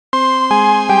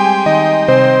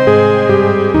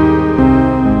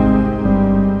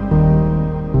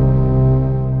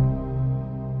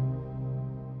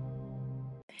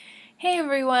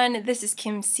everyone. This is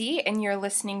Kim C, and you're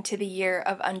listening to the Year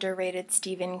of Underrated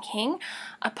Stephen King,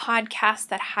 a podcast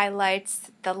that highlights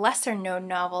the lesser-known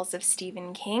novels of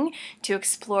Stephen King to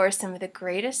explore some of the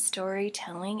greatest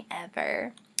storytelling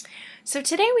ever. So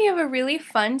today we have a really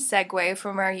fun segue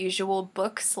from our usual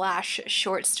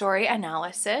book/short story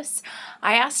analysis.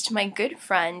 I asked my good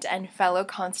friend and fellow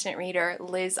constant reader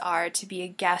Liz R. to be a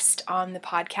guest on the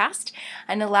podcast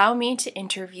and allow me to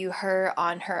interview her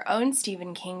on her own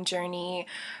Stephen King journey,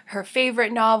 her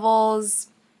favorite novels,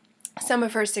 some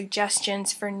of her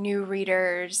suggestions for new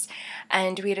readers,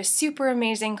 and we had a super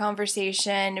amazing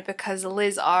conversation because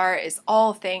Liz R. is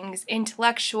all things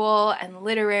intellectual and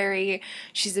literary.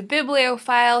 She's a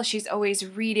bibliophile, she's always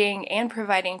reading and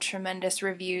providing tremendous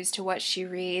reviews to what she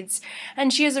reads,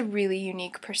 and she has a really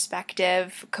unique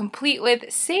perspective, complete with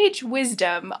sage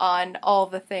wisdom on all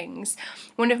the things.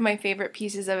 One of my favorite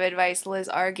pieces of advice Liz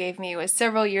R. gave me was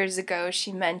several years ago.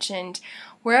 She mentioned,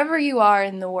 wherever you are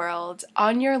in the world,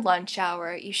 on your lunch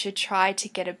hour, you should try to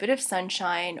get a bit of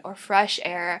sunshine or fresh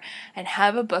air and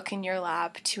have a book in your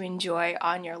lap to enjoy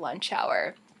on your lunch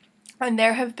hour. And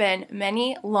there have been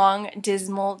many long,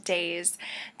 dismal days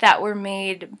that were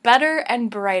made better and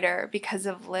brighter because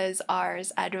of Liz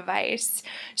R.'s advice.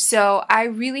 So I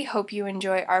really hope you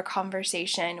enjoy our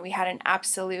conversation. We had an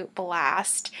absolute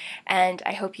blast, and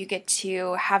I hope you get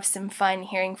to have some fun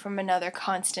hearing from another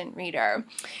constant reader.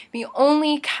 The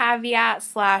only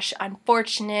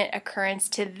caveat/unfortunate occurrence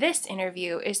to this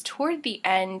interview is toward the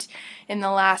end, in the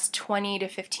last 20 to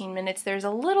 15 minutes, there's a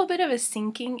little bit of a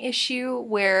syncing issue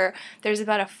where there's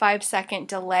about a 5-second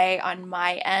delay on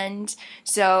my end,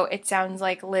 so it sounds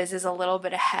like Liz is a little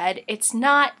bit ahead. It's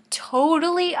not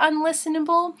totally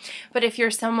unlistenable, but if you're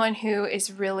someone who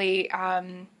is really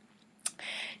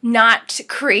not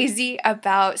crazy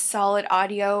about solid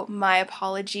audio, my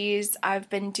apologies. I've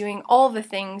been doing all the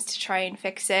things to try and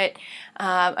fix it.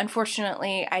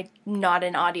 Unfortunately, I'm not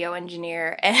an audio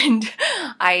engineer, and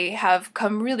I have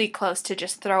come really close to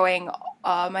just throwing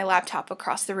my laptop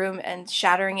across the room and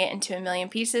shattering it into a million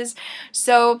pieces.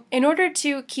 So in order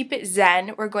to keep it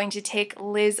zen, we're going to take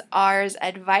Liz R.'s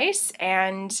advice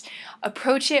and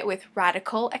approach it with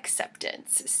radical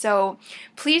acceptance. So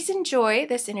please enjoy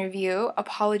this interview.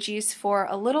 Apologies for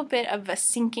a little bit of a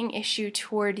syncing issue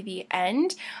toward the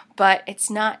end, but it's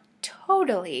not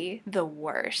totally the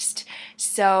worst.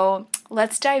 So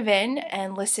let's dive in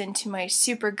and listen to my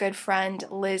super good friend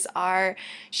Liz R.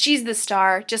 She's the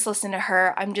star. Just listen to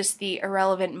her. I'm just the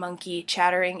irrelevant monkey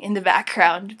chattering in the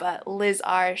background, but Liz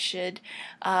R. should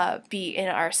be in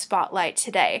our spotlight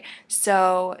today.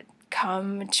 So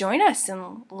come join us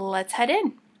and let's head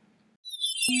in.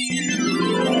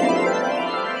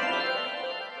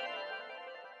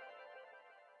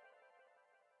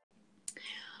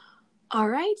 All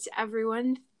right,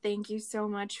 everyone, thank you so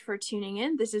much for tuning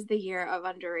in. This is the Year of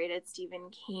Underrated Stephen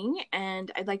King, and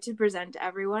I'd like to present to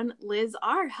everyone Liz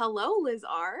R. Hello, Liz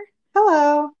R.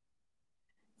 Hello.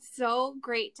 So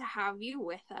great to have you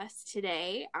with us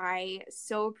today. I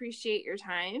so appreciate your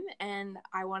time, and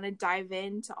I want to dive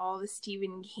into all the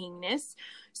Stephen Kingness.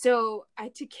 So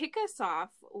to kick us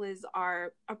off, Liz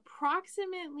R.,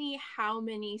 approximately how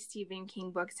many Stephen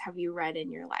King books have you read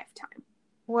in your lifetime?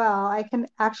 Well, I can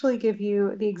actually give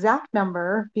you the exact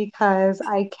number because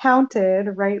I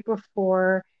counted right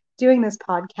before doing this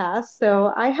podcast.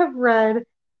 So I have read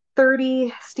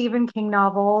 30 Stephen King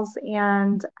novels,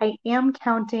 and I am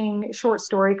counting short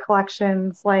story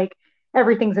collections like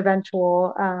Everything's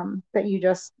Eventual, that you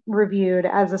just reviewed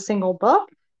as a single book.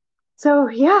 So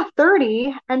yeah,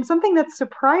 30. And something that's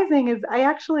surprising is I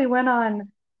actually went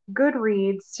on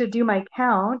Goodreads to do my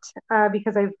count,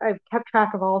 because I've kept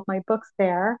track of all of my books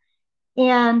there.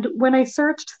 And when I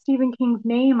searched Stephen King's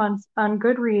name on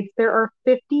Goodreads, there are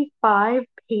 55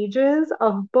 pages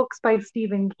of books by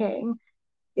Stephen King.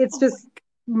 It's Oh just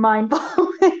mind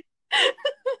blowing.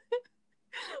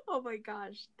 Oh my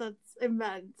gosh, that's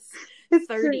immense. It's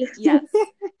 30, yes.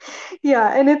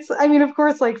 yeah, and I mean, of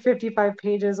course, like 55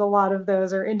 pages, a lot of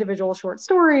those are individual short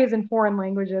stories in foreign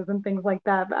languages and things like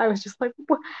that. But I was just like,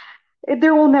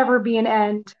 there will never be an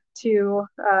end to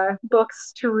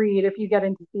books to read if you get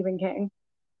into Stephen King.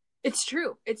 It's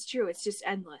true. It's true. It's just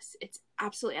endless. It's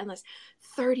absolutely endless.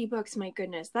 30 books, my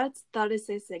goodness. That is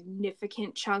a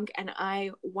significant chunk, and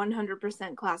I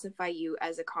 100% classify you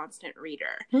as a constant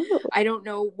reader. Ooh. I don't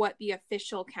know what the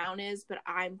official count is, but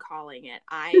I'm calling it.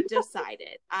 I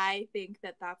decided. I think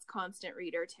that that's constant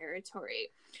reader territory.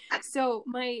 So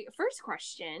my first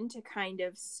question to kind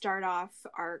of start off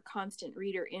our constant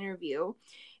reader interview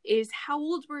is, how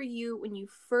old were you when you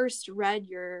first read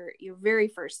your very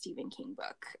first Stephen King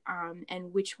book,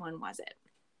 and which one was it?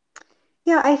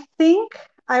 Yeah, I think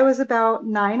I was about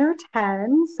 9 or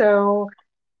 10, so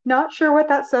not sure what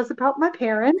that says about my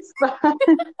parents, but I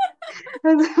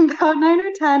was about 9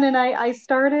 or 10, and I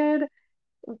started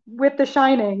with The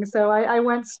Shining. So I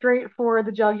went straight for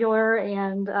the jugular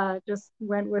and just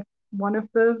went with one of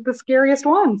the scariest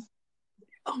ones.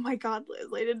 Oh my God, Liz,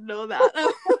 I didn't know that.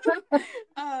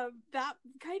 That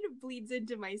kind of bleeds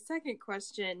into my second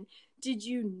question. Did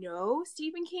you know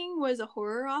Stephen King was a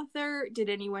horror author? Did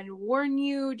anyone warn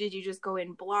you? Did you just go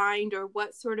in blind? Or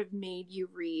what sort of made you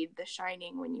read The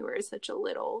Shining when you were such a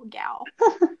little gal?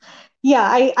 Yeah,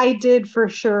 I did for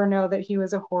sure know that he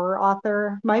was a horror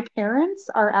author. My parents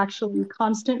are actually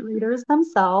constant readers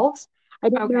themselves. I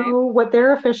don't Okay. know what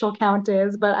their official count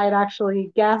is, but I'd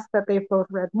actually guess that they've both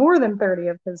read more than 30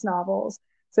 of his novels.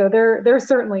 So they're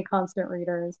certainly constant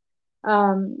readers.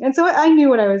 And so I knew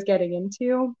what I was getting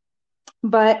into.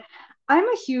 But I'm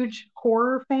a huge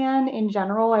horror fan in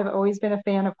general. I've always been a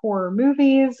fan of horror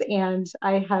movies, and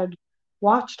I had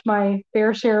watched my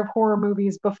fair share of horror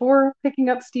movies before picking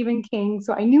up Stephen King,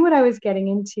 so I knew what I was getting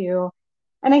into.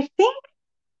 And I think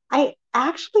I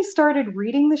actually started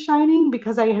reading The Shining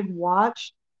because I had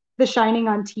watched The Shining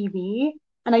on TV.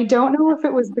 And I don't know if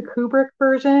it was the Kubrick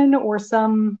version or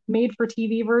some made for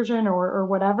TV version or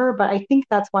whatever, but I think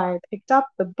that's why I picked up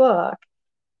the book.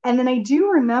 And then I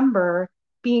do remember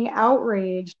being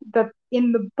outraged that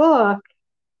in the book,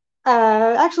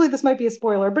 actually this might be a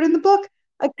spoiler, but in the book,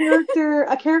 a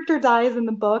character dies in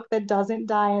the book that doesn't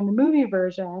die in the movie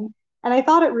version. And I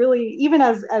thought it really, even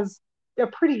as a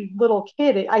pretty little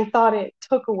kid, I thought it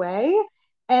took away.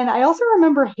 And I also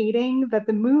remember hating that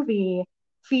the movie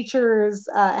features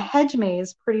a hedge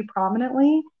maze pretty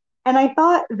prominently. And I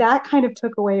thought that kind of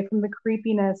took away from the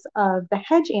creepiness of the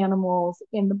hedge animals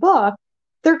in the book.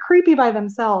 They're creepy by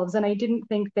themselves, and I didn't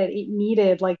think that it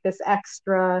needed like this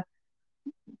extra,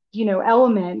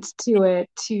 element to it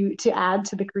to add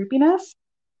to the creepiness.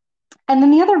 And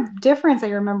then the other difference I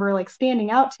remember like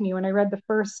standing out to me when I read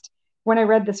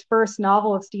this first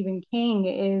novel of Stephen King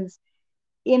is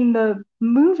in the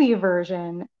movie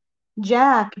version,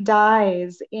 Jack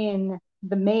dies in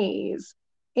the maze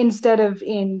instead of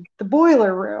in the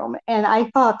boiler room. And I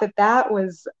thought that that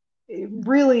was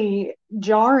really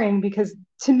jarring because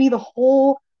to me, the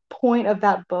whole point of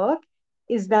that book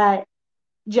is that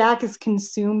Jack is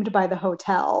consumed by the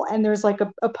hotel. And there's like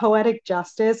a poetic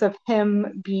justice of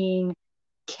him being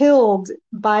killed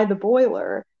by the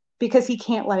boiler because he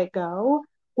can't let it go.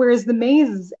 Whereas the maze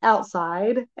is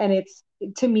outside and it's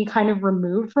to me kind of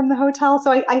removed from the hotel.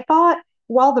 So I thought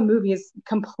while the movie is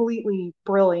completely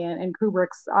brilliant and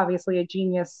Kubrick's obviously a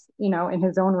genius, in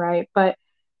his own right, but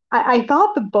I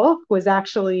thought the book was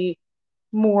actually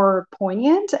more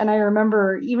poignant. And I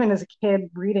remember even as a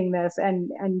kid reading this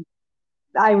and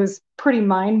I was pretty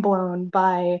mind blown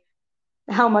by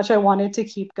how much I wanted to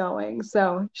keep going.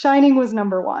 So Shining was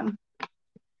number one.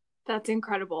 That's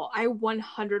incredible. I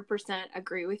 100%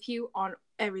 agree with you on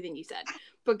everything you said.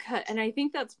 And I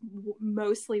think that's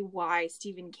mostly why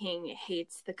Stephen King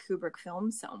hates the Kubrick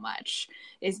film so much,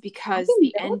 is I because didn't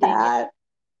the know ending is that.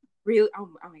 really, oh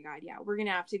my God, yeah, we're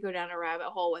gonna have to go down a rabbit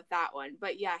hole with that one.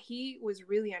 But yeah, he was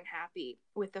really unhappy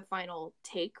with the final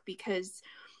take because,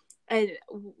 and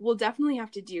we'll definitely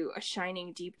have to do a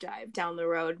Shining deep dive down the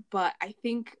road. But I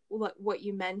think what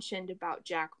you mentioned about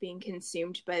Jack being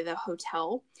consumed by the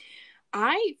hotel,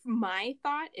 my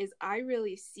thought is I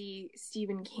really see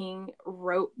Stephen King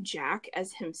wrote Jack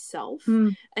as himself. Hmm.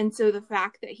 And so the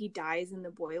fact that he dies in the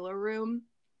boiler room,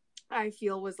 I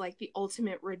feel was like the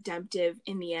ultimate redemptive.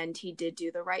 In the end, he did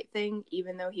do the right thing,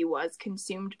 even though he was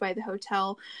consumed by the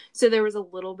hotel. So there was a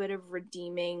little bit of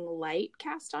redeeming light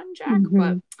cast on Jack.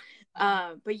 Mm-hmm.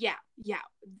 But yeah.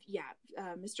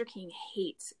 Mr. King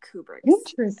hates Kubrick's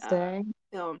Interesting.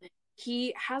 film.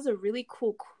 He has a really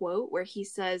cool quote where he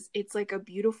says, "It's like a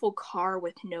beautiful car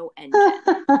with no engine."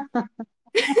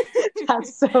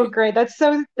 That's so great. That's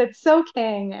so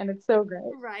King and it's so great.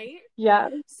 Right? Yeah,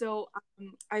 So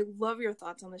I love your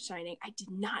thoughts on The Shining. I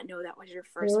did not know that was your it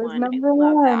first was one. I number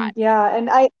love that. one. Yeah, and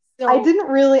I So didn't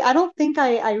really I don't think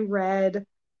I read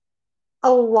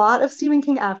a lot of Stephen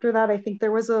King after that. I think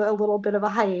there was a little bit of a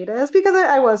hiatus because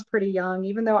I was pretty young,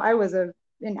 even though I was an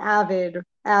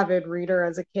avid reader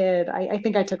as a kid. I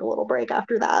think I took a little break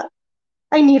after that.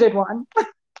 I needed one.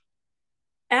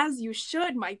 as you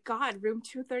should, my God, room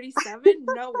 237?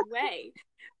 No way.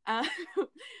 Uh,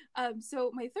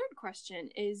 so my third question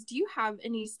is, do you have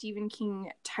any Stephen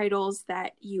King titles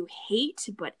that you hate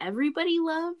but everybody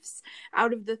loves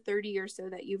out of the 30 or so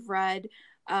that you've read?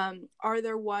 Are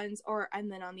there ones,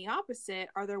 and then on the opposite,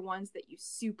 are there ones that you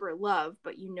super love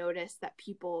but you notice that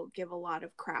people give a lot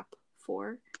of crap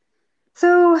for?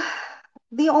 So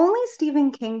the only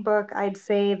Stephen King book I'd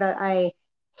say that I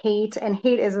hate, and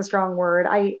hate is a strong word,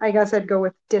 I guess I'd go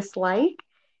with dislike,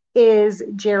 is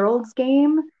Gerald's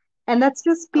Game. And that's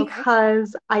just Okay.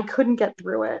 because I couldn't get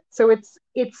through it. So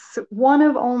it's one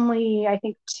of only, I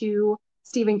think, two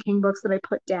Stephen King books that I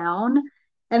put down.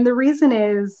 And the reason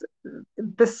is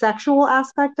the sexual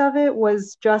aspect of it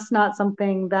was just not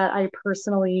something that I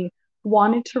personally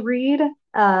wanted to read,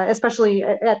 especially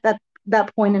at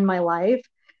that point in my life.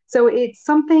 So it's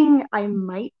something I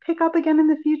might pick up again in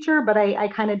the future, but I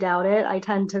kind of doubt it. I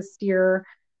tend to steer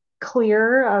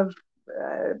clear of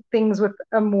things with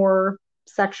a more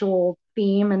sexual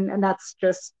theme, and that's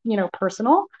just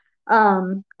personal.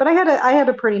 But I had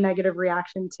a pretty negative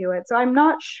reaction to it, so I'm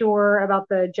not sure about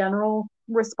the general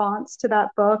response to that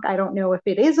book. I don't know if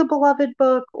it is a beloved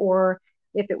book or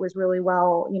if it was really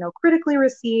well, critically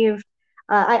received.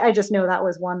 I just know that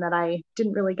was one that I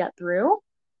didn't really get through.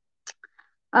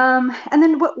 And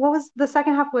then what was the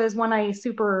second half was one I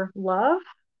super love,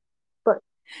 but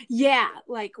Yeah,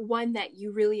 like one that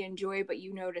you really enjoy, but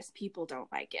you notice people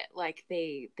don't like it. Like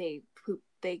they poop,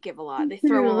 they give a lot, they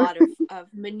throw a two. lot of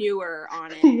manure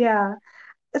on it. Yeah.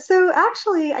 So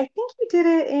actually, I think you did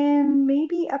it in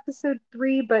maybe episode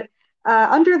 3, but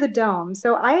Under the Dome.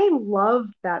 So I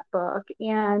loved that book.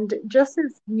 And just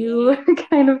as you Yeah.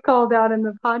 kind of called out in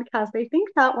the podcast, I think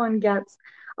that one gets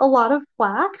a lot of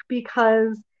flack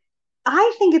because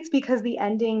I think it's because the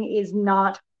ending is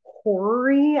not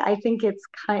horror-y. I think it's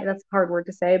that's a hard word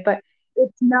to say, but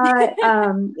it's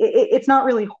not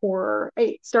really horror.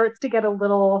 It starts to get a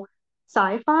little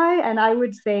sci-fi, and I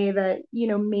would say that,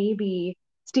 maybe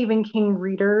Stephen King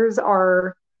readers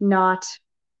are not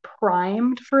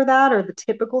primed for that, or the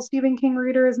typical Stephen King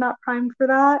reader is not primed for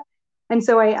that. And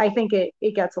so I think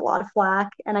it gets a lot of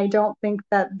flack, and I don't think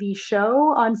that the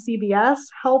show on CBS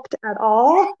helped at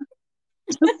all.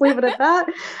 Just leave it at that.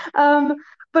 Um,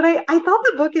 but I thought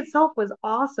the book itself was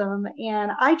awesome,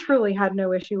 and I truly had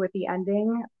no issue with the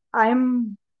ending.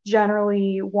 I'm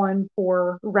generally one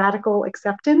for radical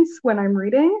acceptance when I'm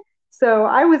reading. So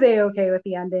I was a-okay with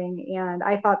the ending, and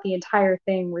I thought the entire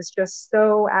thing was just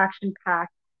so action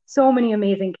packed, so many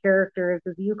amazing characters,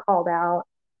 as you called out,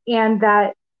 and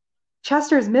that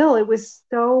Chester's Mill, it was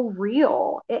so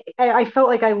real. I felt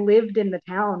like I lived in the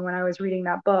town when I was reading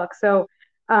that book. So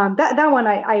that one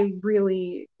I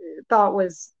really thought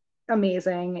was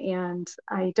amazing, and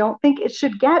I don't think it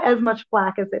should get as much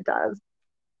flack as it does.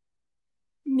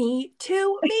 Me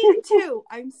too. Me too.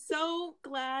 I'm so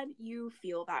glad you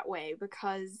feel that way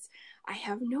because I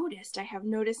have noticed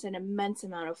an immense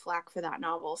amount of flack for that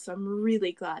novel. So I'm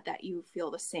really glad that you feel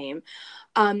the same.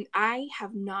 I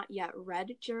have not yet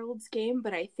read Gerald's Game,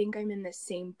 but I think I'm in the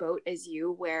same boat as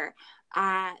you where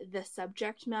the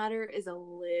subject matter is a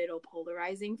little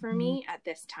polarizing for Mhm. me at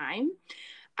this time.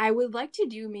 I would like to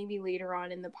do maybe later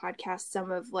on in the podcast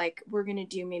some of like, we're going to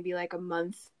do maybe like a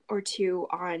month or two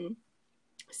on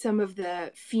some of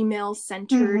the female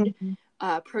centered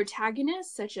Mhm.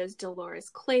 protagonists, such as Dolores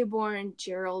Claiborne,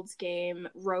 Gerald's Game,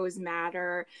 Rose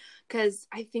Madder, because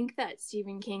I think that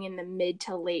Stephen King in the mid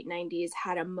to late 90s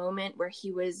had a moment where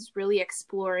he was really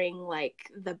exploring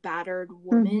like the battered Mhm.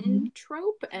 woman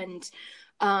trope. And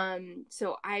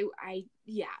so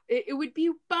yeah, it would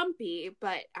be bumpy,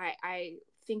 but I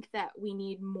think that we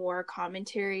need more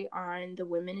commentary on the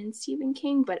women in Stephen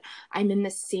King, but I'm in the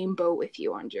same boat with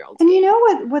you on Gerald's And you Game.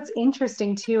 know what's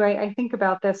interesting too, I think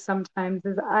about this sometimes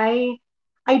is I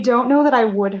don't know that I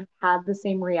would have had the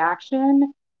same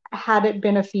reaction had it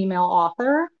been a female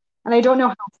author. And I don't know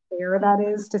how fair that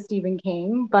is to Stephen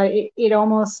King, but it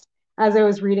almost, as I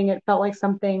was reading it, felt like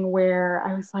something where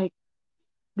I was like,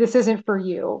 this isn't for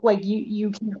you. Like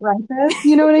you can't write this,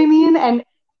 you know what I mean? And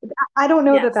I don't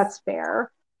know that Yes. that's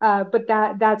fair. But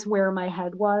that's where my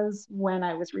head was when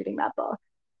I was reading that book.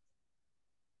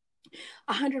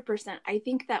 100%. I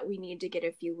think that we need to get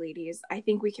a few ladies. I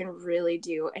think we can really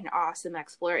do an awesome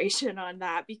exploration on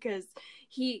that because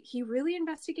he really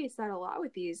investigates that a lot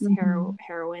with these Mhm.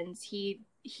 heroines. He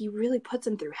really puts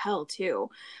them through hell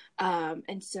too.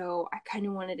 And so I kind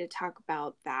of wanted to talk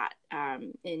about that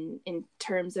in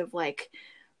terms of like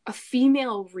a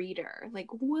female reader. Like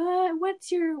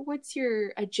what's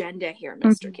your agenda here,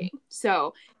 Mr. Mhm. King?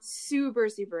 So super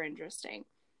super interesting.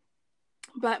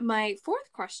 But my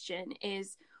fourth question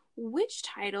is, which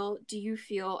title do you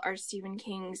feel are Stephen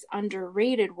King's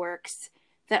underrated works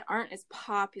that aren't as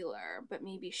popular but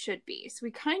maybe should be? So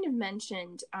we kind of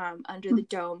mentioned Under the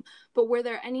Dome, but were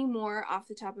there any more off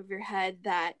the top of your head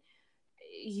that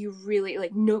you really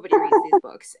like nobody reads these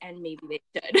books and maybe they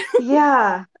should?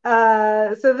 Yeah.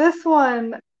 So this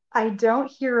one. I don't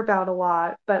hear about a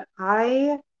lot, but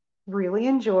I really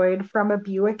enjoyed From a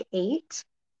Buick 8.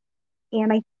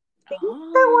 And I think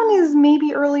that one is Oh,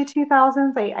 maybe early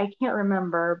 2000s. I can't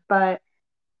remember, but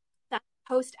that's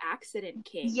post-accident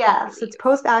King, I yes, it's believe.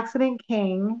 post-accident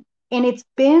King. And it's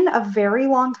been a very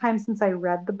long time since I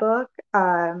read the book.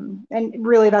 And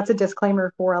really, that's a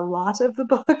disclaimer for a lot of the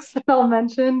books that I'll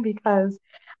mention because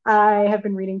I have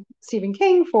been reading Stephen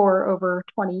King for over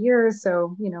 20 years.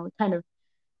 So, it kind of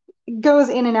goes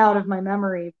in and out of my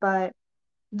memory. But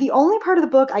the only part of the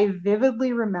book I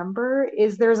vividly remember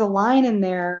is there's a line in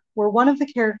there where one of the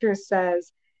characters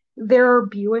says, "There are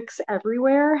Buicks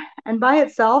everywhere." And by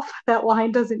itself, that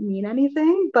line doesn't mean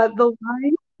anything, but the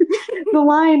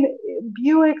line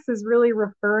Buicks is really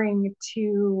referring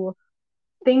to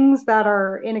things that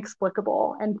are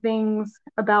inexplicable and things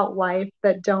about life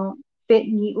that don't fit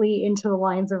neatly into the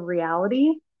lines of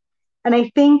reality. And I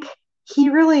think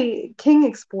King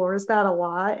explores that a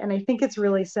lot. And I think it's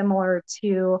really similar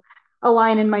to a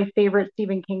line in my favorite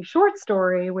Stephen King short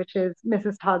story, which is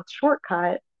Mrs. Todd's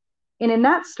Shortcut. And in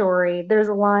that story, there's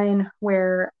a line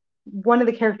where one of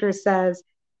the characters says,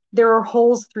 "There are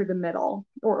holes through the middle,"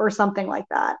 or something like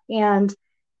that. And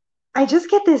I just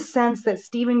get this sense that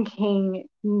Stephen King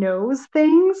knows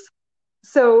things.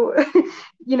 So,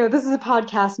 this is a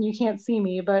podcast and you can't see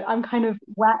me, but I'm kind of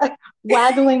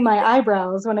waggling my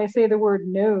eyebrows when I say the word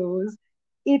knows.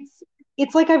 It's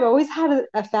it's like I've always had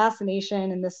a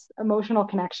fascination and this emotional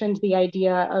connection to the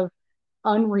idea of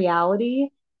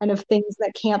unreality and of things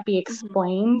that can't be Mhm.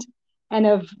 explained and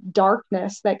of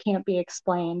darkness that can't be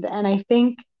explained. And I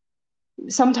think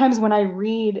sometimes when I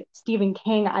read Stephen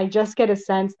King, I just get a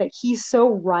sense that he's so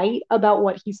right about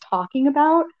what he's talking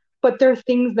about, but there are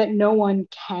things that no one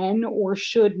can or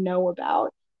should know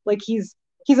about. Like he's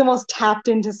almost tapped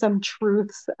into some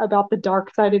truths about the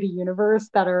dark side of the universe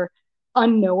that are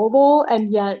unknowable,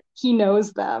 and yet he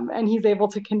knows them and he's able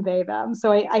to convey them.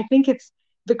 So I think it's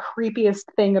the creepiest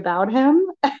thing about him.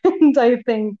 And I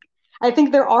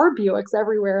think there are Buicks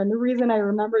everywhere. And the reason I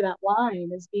remember that line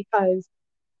is because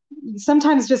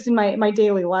sometimes just in my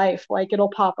daily life, like it'll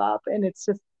pop up and it's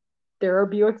just there are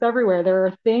Buicks everywhere. There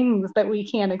are things that we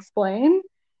can't explain.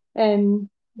 And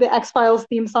the X-Files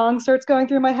theme song starts going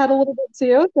through my head a little bit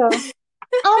too. So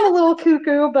I'm a little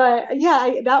cuckoo, but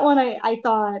yeah, that one I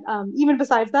thought, even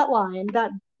besides that line,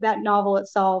 that novel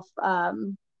itself,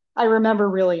 I remember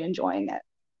really enjoying it.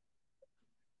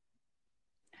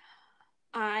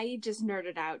 I just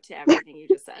nerded out to everything you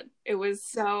just said. It was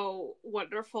so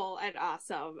wonderful and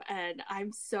awesome. And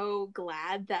I'm so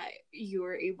glad that you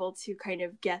were able to kind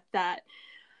of get that.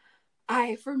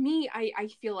 For me, I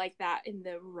feel like that in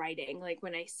the writing. Like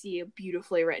when I see a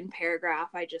beautifully written paragraph,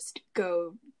 I just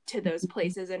go to those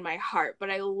places in my heart.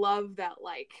 But I love that,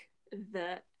 like,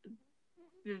 the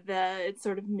the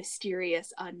sort of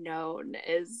mysterious unknown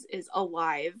is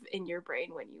alive in your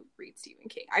brain when you read Stephen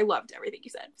King. I loved everything you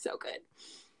said. So good.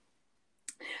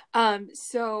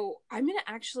 So I'm gonna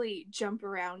actually jump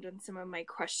around on some of my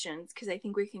questions because I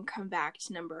think we can come back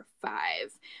to number 5.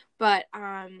 But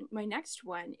my next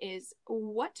one is,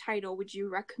 what title would you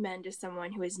recommend to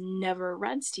someone who has never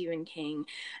read Stephen King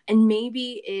and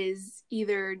maybe is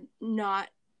either not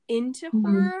into Mhm.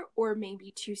 horror or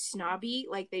maybe too snobby,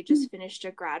 like they just finished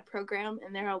a grad program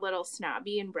and they're a little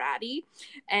snobby and bratty?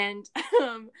 And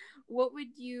what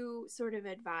would you sort of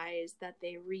advise that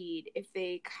they read if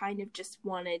they kind of just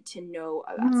wanted to know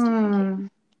about Stephen King? Hmm.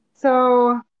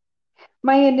 So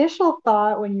my initial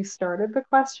thought when you started the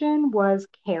question was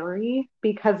Carrie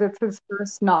because it's his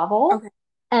first novel. Okay.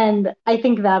 And I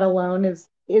think that alone is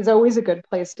always a good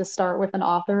place to start with an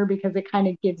author because it kind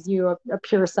of gives you a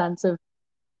pure sense of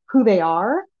who they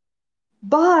are.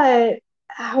 But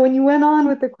when you went on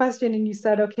with the question and you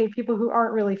said, okay, people who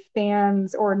aren't really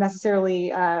fans or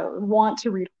necessarily want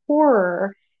to read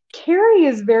horror, Carrie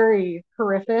is very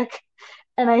horrific.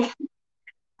 And I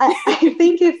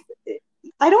think if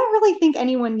I don't really think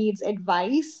anyone needs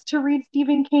advice to read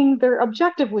Stephen King. They're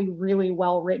objectively really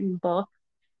well written books,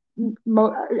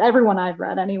 everyone I've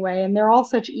read anyway, and they're all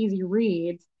such easy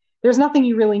reads. There's nothing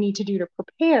you really need to do to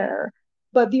prepare.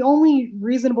 But the only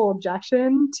reasonable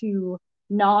objection to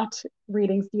not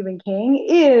reading Stephen King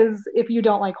is if you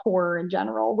don't like horror in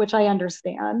general, which I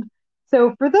understand.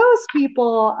 So for those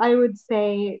people, I would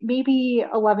say maybe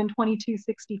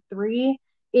 11/22/63.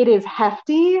 It is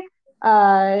hefty.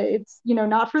 It's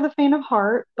not for the faint of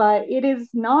heart, but it is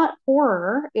not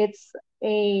horror. It's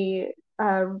a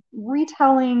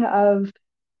retelling of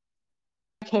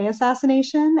K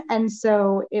assassination. And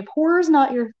so if horror's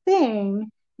not your thing,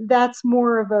 that's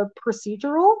more of a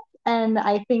procedural. And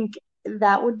I think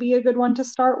that would be a good one to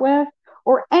start with.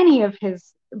 or any of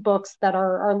his books that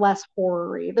are less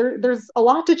horror-y. There's a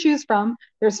lot to choose from.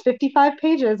 There's 55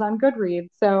 pages on Goodreads,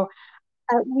 so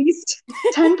at least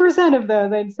 10% of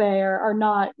those I'd say are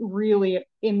not really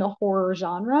in the horror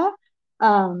genre.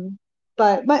 Um,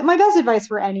 but my best advice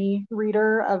for any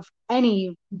reader of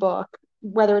any book,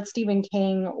 whether it's Stephen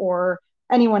King or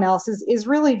anyone else, is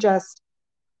really just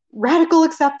radical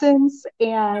acceptance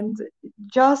and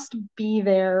just be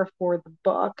there for the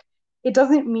book. It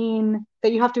doesn't mean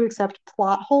that you have to accept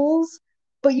plot holes,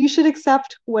 but you should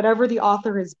accept whatever the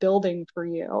author is building for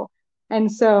you.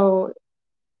 And so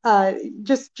uh,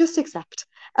 just accept.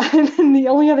 And then the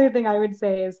only other thing I would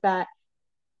say is that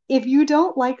if you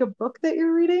don't like a book that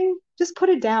you're reading, just put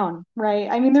it down, right?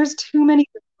 I mean, there's too many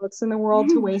books in the world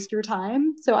to waste your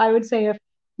time. So I would say if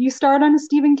you start on a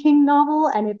Stephen King novel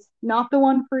and it's not the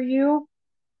one for you,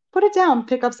 put it down,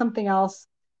 pick up something else.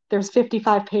 There's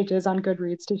 55 pages on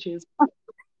Goodreads to choose from.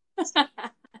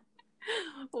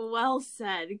 Well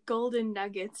said. Golden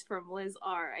nuggets from Liz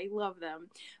R. I love them.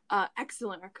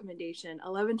 Excellent recommendation.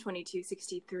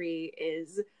 11/22/63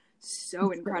 is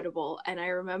so incredible. And I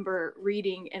remember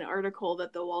reading an article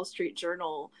that the Wall Street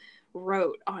Journal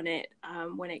wrote on it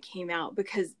when it came out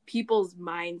because people's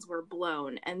minds were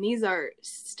blown. And these are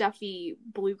stuffy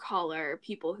blue collar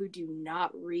people who do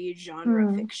not read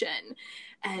genre fiction.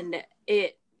 And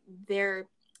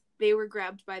they were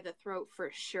grabbed by the throat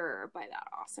for sure by that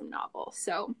awesome novel.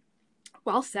 So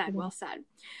well said, well said.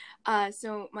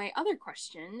 So my other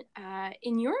question,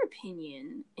 in your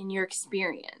opinion, in your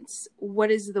experience,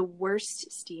 what is the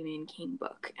worst Stephen King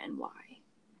book and why?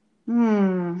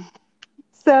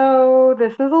 So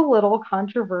this is a little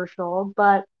controversial,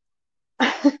 but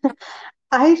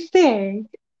I think,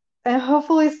 and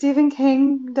hopefully Stephen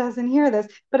King doesn't hear this,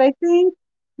 but I think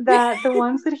that the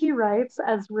ones that he writes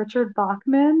as Richard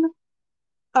Bachman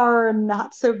are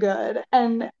not so good.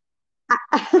 And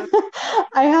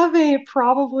I have a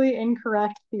probably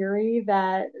incorrect theory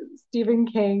that Stephen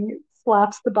King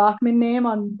slaps the Bachman name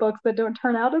on books that don't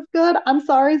turn out as good. I'm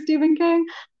sorry, Stephen King.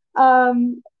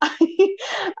 I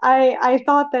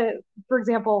thought that, for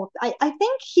example, I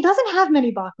think he doesn't have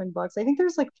many Bachman books. I think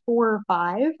there's like four or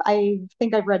five. I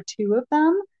think I've read two of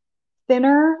them.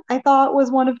 Thinner, I thought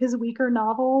was one of his weaker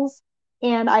novels.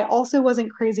 And I also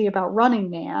wasn't crazy about Running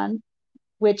Man,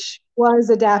 which was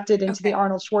adapted into the Okay.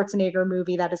 Arnold Schwarzenegger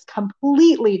movie that is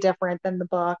completely different than the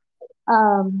book.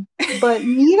 But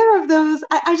neither of those,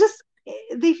 I just,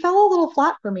 they fell a little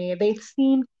flat for me.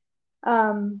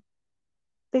 Um,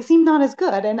 they seemed not as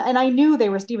good. And I knew they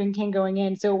were Stephen King going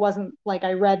in, so it wasn't like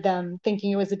I read them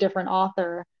thinking it was a different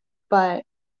author. But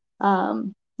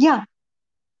yeah.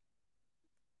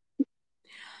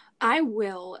 I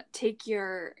will take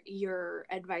your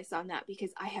advice on that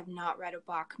because I have not read a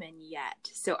Bachman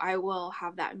yet. So I will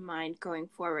have that in mind going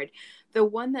forward. The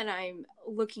one that I'm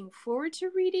looking forward to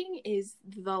reading is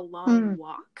The Long Mm.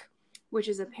 Walk, which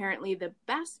is apparently the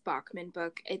best Bachman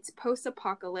book. It's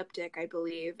post-apocalyptic, I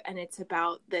believe, and it's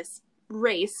about this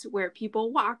race where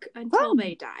people walk until Mm.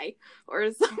 they die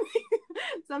or something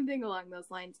something along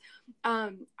those lines.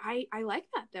 I like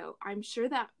that though. I'm sure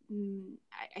that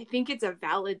I think it's a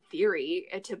valid theory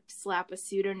to slap a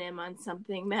pseudonym on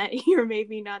something that you're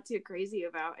maybe not too crazy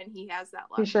about, and he has that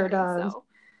He sure luxury. does. So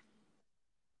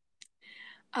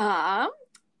um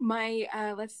my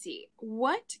let's see,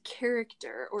 what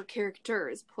character or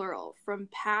characters plural from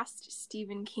past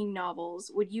Stephen King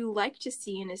novels would you like to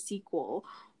see in a sequel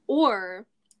or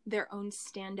their own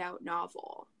standout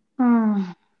novel?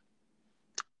 Mm.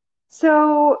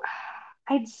 So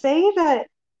I'd say that,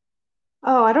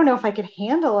 oh, I don't know if I could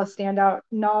handle a standout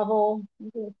novel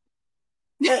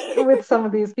with some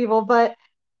of these people, but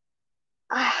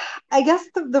I guess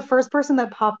the first person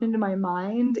that popped into my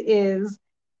mind is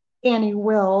Annie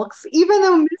Wilkes, even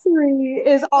though Misery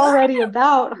is already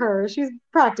about her. She's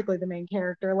practically the main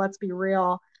character, let's be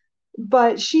real.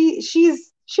 But she's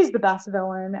the best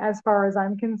villain as far as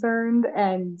I'm concerned.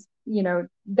 And,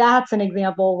 that's an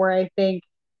example where I think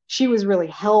she was really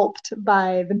helped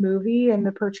by the movie and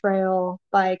the portrayal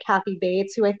by Kathy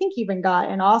Bates, who I think even got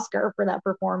an Oscar for that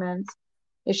performance.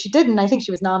 If she didn't, I think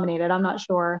she was nominated. I'm not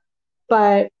sure.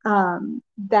 But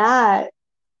that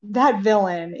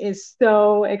villain is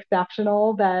so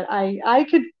exceptional that I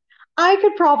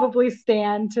could probably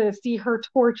stand to see her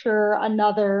torture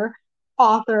another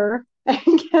author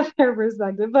and get their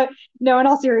perspective. But no, in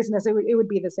all seriousness, it would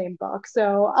be the same book.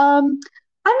 So I'm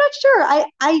not sure.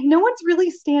 I no one's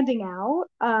really standing out.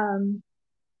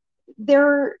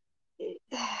 There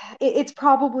it's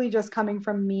probably just coming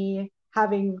from me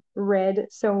having read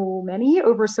so many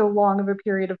over so long of a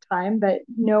period of time that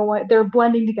no one, they're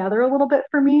blending together a little bit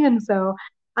for me. And so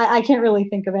I can't really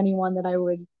think of anyone that I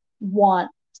would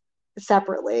want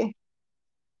separately.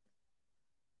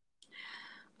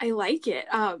 I like it.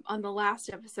 On the last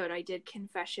episode, I did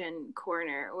Confession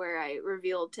Corner where I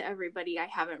revealed to everybody I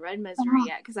haven't read Misery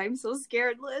yet because I'm so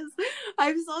scared, Liz.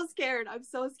 I'm so scared. I'm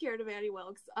so scared of Annie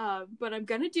Wilkes. But I'm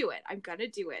gonna do it. I'm gonna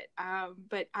do it.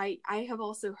 But I have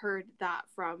also heard that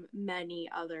from many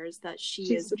others that she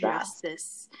She's is the just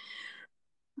best.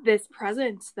 this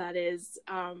presence that is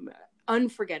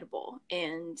unforgettable,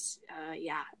 and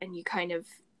yeah, and you kind of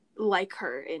like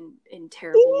her in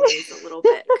terrible ways a little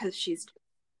bit because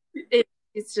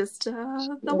it's just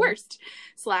the worst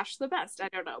slash the best. I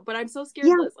don't know, but I'm so scared,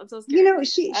 Yeah, Liz. I'm so scared.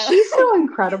 she's so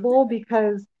incredible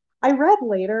because I read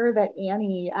later that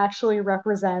Annie actually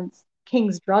represents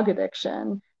King's drug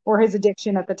addiction or his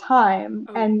addiction at the time.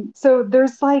 Oh, And so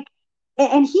there's like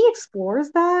and he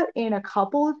explores that in a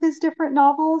couple of his different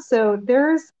novels. So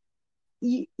there's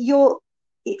you'll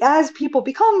as people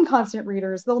become constant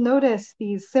readers, they'll notice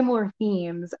these similar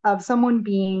themes of someone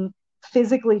being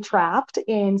physically trapped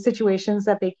in situations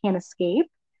that they can't escape.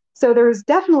 So there's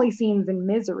definitely scenes in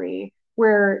Misery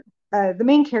where the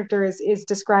main character is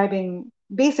describing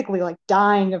basically like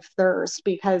dying of thirst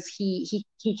because he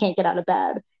can't get out of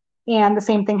bed. And the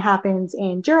same thing happens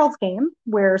in Gerald's Game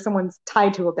where someone's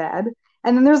tied to a bed.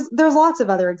 And then there's lots of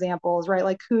other examples, right?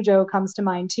 Like Cujo comes to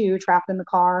mind too, trapped in the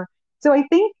car. So I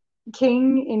think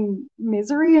King in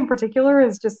Misery in particular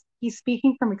is just he's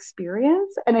speaking from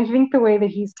experience. And I think the way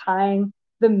that he's tying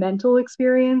the mental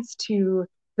experience to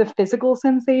the physical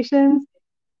sensations,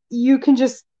 you can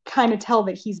just kind of tell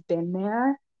that he's been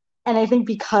there. And I think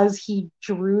because he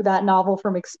drew that novel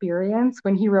from experience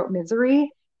when he wrote Misery,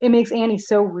 it makes Annie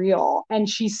so real and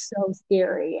she's so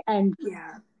scary. And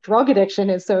yeah. drug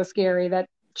addiction is so scary that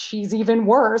she's even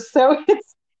worse. So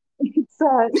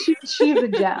she's a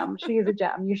gem. She is a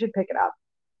gem. You should pick it up.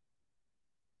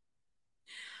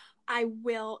 I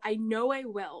will. I know I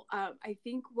will. I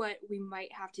think what we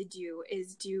might have to do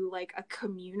is do like a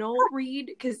communal read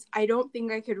because I don't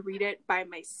think I could read it by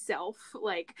myself.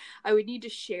 Like, I would need to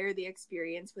share the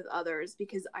experience with others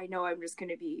because I know I'm just going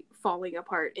to be falling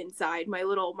apart inside. My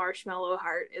little marshmallow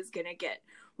heart is going to get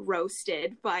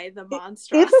roasted by the It's a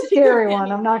monstrosity of scary one.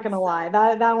 Annie I'm not Wilkes. gonna lie.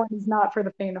 So, That one is not for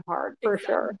the faint of heart, for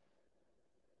exactly. sure.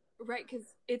 Right, because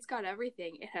it's got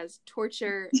everything. It has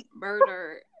torture,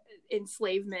 murder,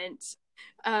 enslavement.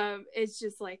 It's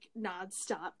just like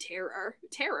nonstop terror,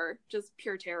 just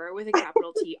pure terror with a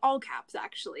capital T, all caps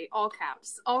actually, all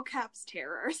caps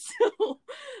terror. So,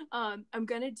 I'm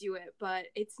gonna do it, but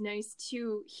it's nice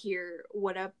to hear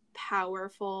what a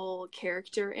powerful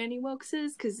character Annie Wilkes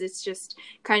is because it's just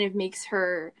kind of makes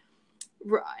her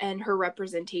and her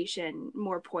representation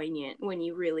more poignant when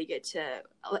you really get to,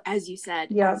 as you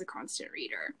said, Yeah. as a constant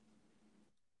reader.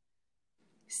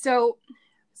 So,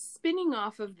 spinning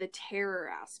off of the terror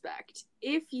aspect,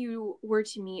 if you were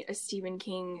to meet a Stephen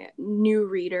King new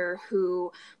reader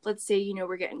who, let's say,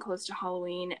 we're getting close to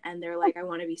Halloween and they're like, I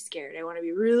want to be scared. I want to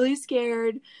be really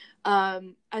scared.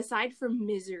 Aside from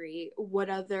Misery, what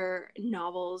other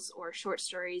novels or short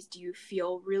stories do you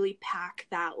feel really pack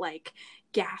that like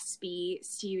gaspy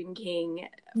Stephen King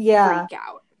Yeah. freak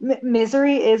out?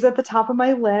 Misery is at the top of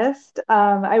my list.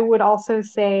 I would also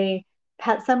say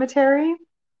Pet Cemetery.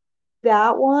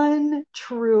 That one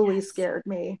truly Yes. scared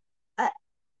me.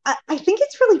 I think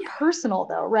it's really Yeah. personal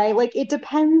though, right? Like it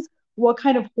depends what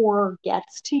kind of horror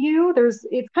gets to you.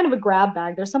 It's kind of a grab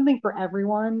bag. There's something for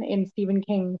everyone in Stephen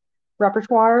King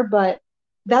repertoire, but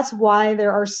that's why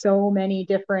there are so many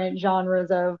different genres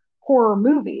of horror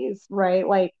movies, right?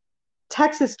 Like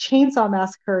Texas Chainsaw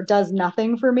Massacre does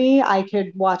nothing for me. I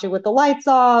could watch it with the lights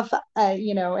off, at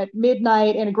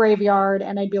midnight in a graveyard,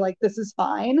 and I'd be like, this is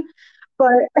fine.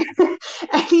 But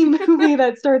any movie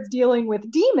that starts dealing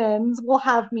with demons will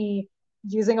have me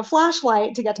using a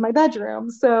flashlight to get to my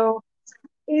bedroom. So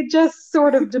it just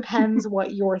sort of depends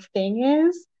what your thing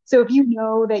is. So if you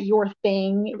know that your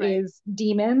thing Right. is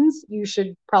demons, you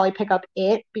should probably pick up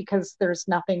it because there's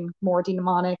nothing more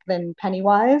demonic than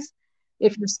Pennywise.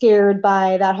 If you're scared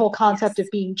by that whole concept of Yes.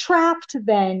 being trapped,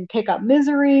 then pick up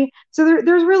Misery. So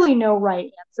there's really no right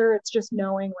answer. It's just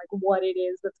knowing like what it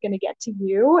is that's going to get to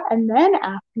you, and then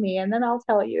ask me, and then I'll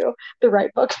tell you the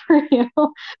right book for you.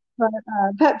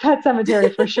 But Pet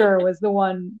Cemetery for sure was the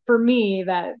one for me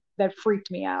that freaked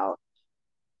me out.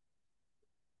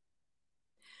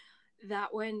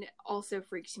 That one also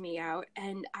freaked me out.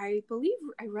 And I believe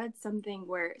I read something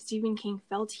where Stephen King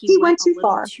felt he He went went a too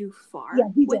little far. too Yeah, far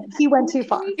he with did. He went too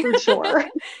far cemetery. for sure.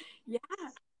 Yeah.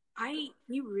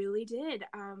 he really did.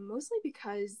 Mostly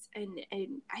because, and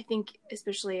I think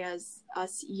especially as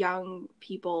us young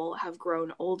people have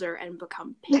grown older and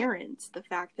become parents, the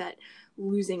fact that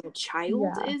losing a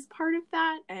child Yeah. is part of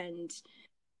that. And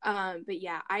but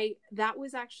yeah, that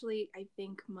was actually, I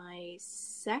think, my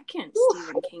second Oof.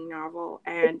 Stephen King novel,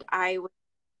 and I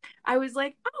was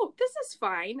like, oh, this is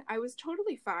fine. I was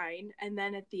totally fine. And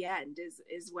then at the end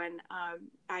is when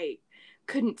I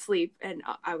couldn't sleep, and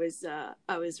I was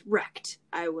wrecked.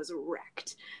 I was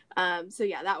wrecked. So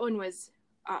yeah, that one was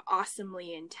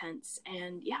awesomely intense.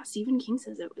 And yeah, Stephen King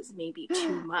says it was maybe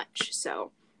too much.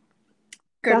 So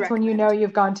good That's when you know recommend.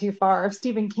 you've gone too far. If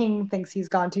Stephen King thinks he's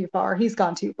gone too far, he's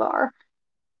gone too far.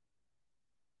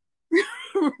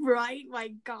 Right? My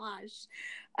gosh.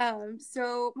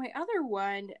 So my other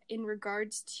one, in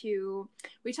regards to,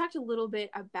 we talked a little bit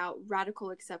about radical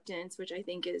acceptance, which I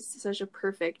think is such a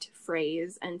perfect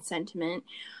phrase and sentiment.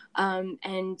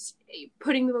 And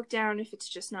putting the book down if it's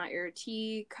just not your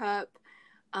teacup.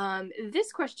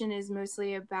 This question is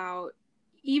mostly about,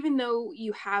 even though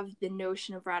you have the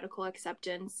notion of radical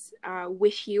acceptance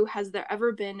with you, has there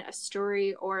ever been a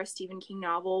story or a Stephen King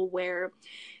novel where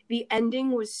the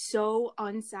ending was so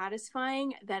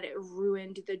unsatisfying that it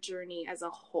ruined the journey as a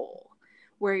whole?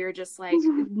 Where you're just like,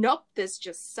 nope, this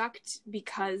just sucked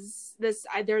because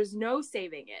there's no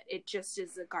saving it. It just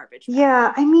is a garbage bag.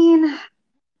 Yeah, I mean,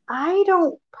 I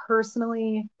don't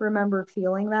personally remember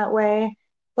feeling that way.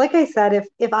 Like I said,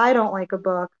 if I don't like a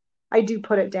book, I do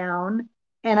put it down,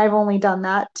 and I've only done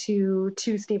that to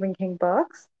two Stephen King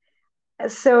books.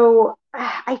 So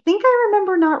I think I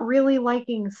remember not really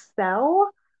liking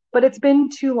Cell, but it's been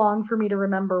too long for me to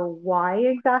remember why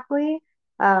exactly.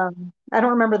 I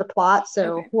don't remember the plot,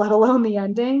 so Okay. let alone the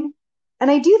ending.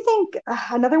 And I do think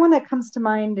another one that comes to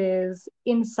mind is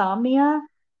Insomnia.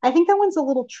 I think that one's a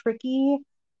little tricky.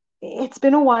 It's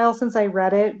been a while since I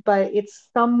read it, but it's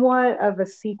somewhat of a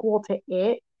sequel to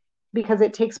it because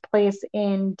it takes place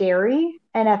in Derry.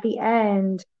 And at the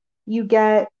end, you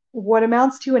get what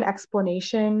amounts to an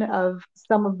explanation of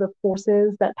some of the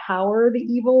forces that power the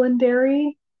evil in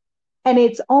Derry. And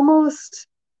it's almost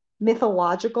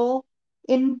mythological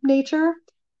in nature.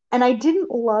 And I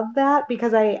didn't love that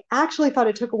because I actually thought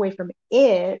it took away from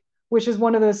it, which is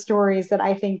one of those stories that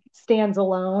I think stands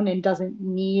alone and doesn't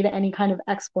need any kind of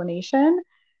explanation.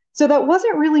 So that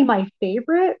wasn't really my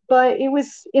favorite, but it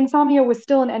was Insomnia was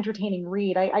still an entertaining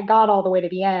read. I got all the way to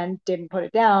the end, didn't put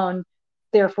it down,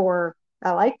 therefore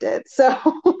I liked it. So,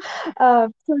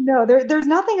 so no, there's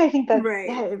nothing I think that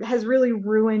Right. has really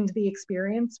ruined the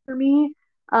experience for me.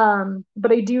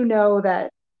 But I do know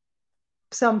that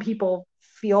some people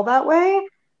feel that way.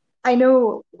 I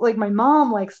know, like, my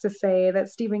mom likes to say that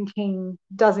Stephen King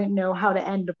doesn't know how to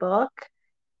end a book,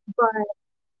 but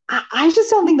I just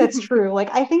don't think that's true. Like,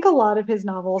 I think a lot of his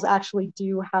novels actually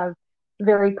do have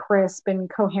very crisp and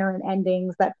coherent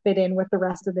endings that fit in with the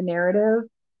rest of the narrative.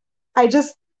 I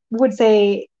just would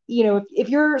say, if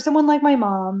you're someone like my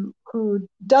mom who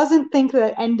doesn't think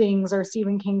that endings are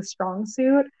Stephen King's strong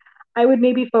suit, I would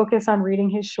maybe focus on reading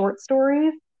his short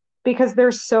stories because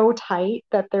they're so tight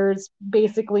that there's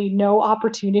basically no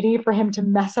opportunity for him to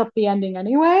mess up the ending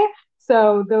anyway.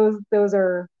 So those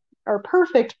are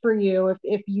perfect for you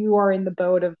if you are in the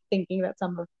boat of thinking that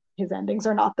some of his endings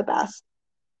are not the best.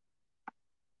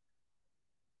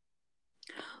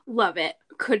 Love it.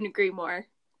 Couldn't agree more.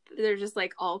 They're just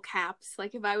like all caps.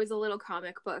 Like if I was a little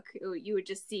comic book, you would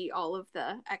just see all of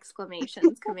the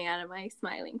exclamations coming out of my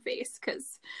smiling face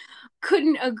because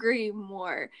couldn't agree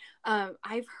more.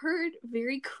 I've heard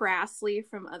very crassly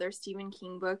from other Stephen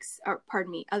King books, or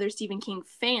pardon me, other Stephen King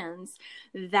fans,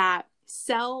 that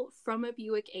Cell, From a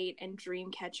Buick 8, and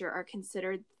Dreamcatcher are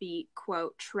considered the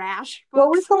quote trash What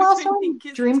was books, the which last I one? think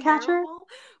is Dreamcatcher? terrible.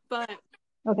 But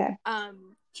Okay.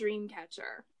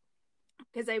 Dreamcatcher,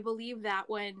 because I believe that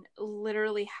one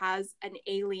literally has an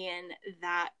alien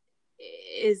that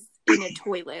is in a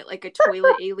toilet, like a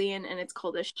toilet alien, and it's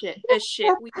called a shit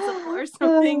weasel or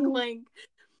something. Like,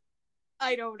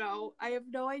 I don't know. I have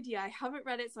no idea. I haven't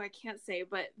read it, so I can't say,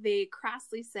 but they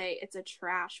crassly say it's a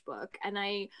trash book. And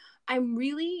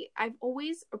I've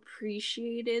always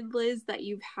appreciated, Liz, that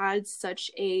you've had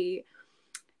such a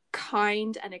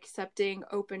kind and accepting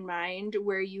open mind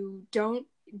where you don't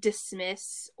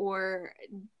dismiss or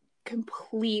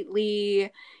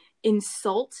completely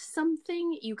insult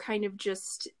something. You kind of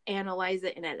just analyze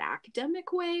it in an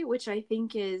academic way, which I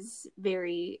think is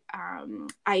very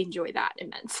I enjoy that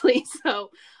immensely.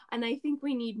 So, and I think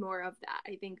we need more of that.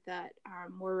 I think that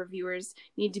more reviewers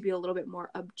need to be a little bit more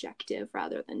objective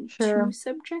rather than too Sure.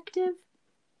 subjective.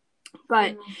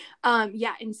 But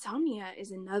yeah, Insomnia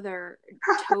is another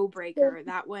toe breaker.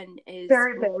 That one is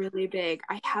Very big. really big.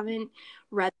 I haven't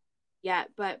read it yet,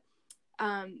 but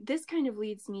this kind of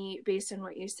leads me, based on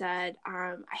what you said,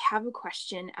 I have a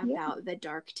question Yeah. about the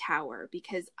Dark Tower,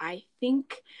 because I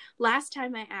think last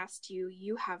time I asked you,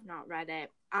 you have not read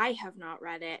it. I have not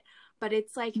read it, but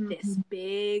it's like this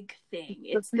big thing.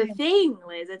 It's the thing,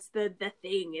 Liz. It's the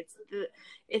thing.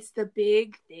 It's the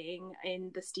big thing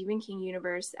in the Stephen King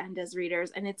universe and as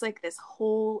readers, and it's like this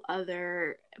whole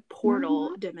other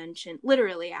portal dimension,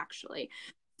 literally, actually.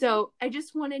 So I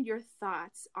just wanted your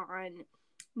thoughts on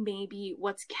maybe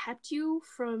what's kept you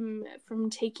from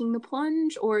taking the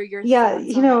plunge, or your Yeah,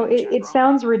 thoughts on it in it general.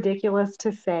 sounds ridiculous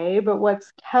to say, but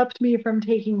what's kept me from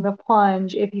taking the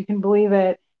plunge, if you can believe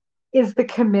it, is the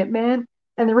commitment.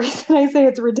 And the reason I say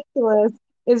it's ridiculous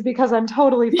is because I'm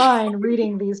totally fine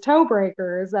reading these toe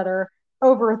breakers that are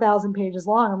over 1,000 pages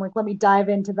long. I'm like, let me dive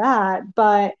into that.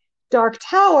 But Dark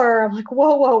Tower, I'm like,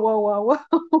 whoa, whoa, whoa, whoa,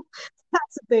 whoa.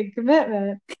 That's a big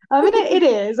commitment. And it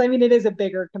is. I mean, it is a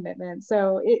bigger commitment.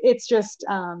 So it's just,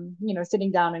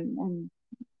 sitting down and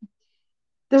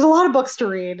there's a lot of books to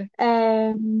read,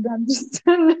 and I'm just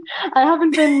I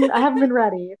haven't been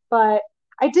ready, but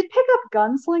I did pick up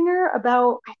Gunslinger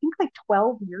about, I think, like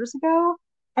 12 years ago,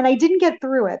 and I didn't get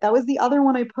through it. That was the other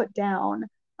one I put down.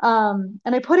 And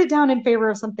I put it down in favor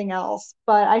of something else,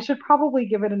 but I should probably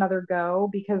give it another go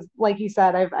because, like you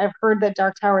said, I've heard that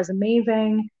Dark Tower is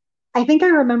amazing. I think I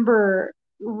remember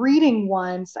reading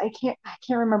once, I can't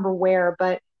remember where,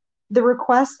 but the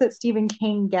request that Stephen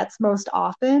King gets most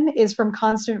often is from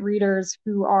constant readers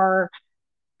who are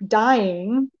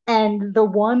dying, and the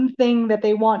one thing that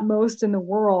they want most in the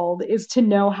world is to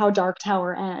know how Dark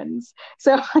Tower ends.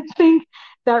 So I think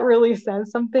that really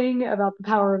says something about the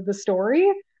power of the story,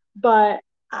 but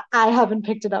I haven't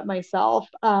picked it up myself.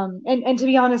 And to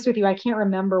be honest with you, I can't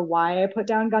remember why I put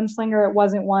down Gunslinger. It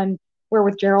wasn't one where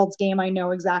with Gerald's Game, I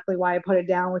know exactly why I put it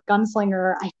down. With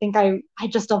Gunslinger, I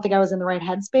just don't think I was in the right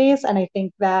headspace. And I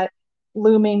think that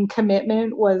looming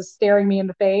commitment was staring me in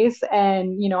the face.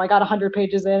 And, I got 100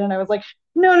 pages in and I was like,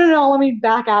 no, no, no, let me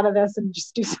back out of this and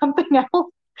just do something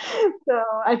else. So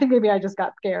I think maybe I just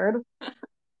got scared.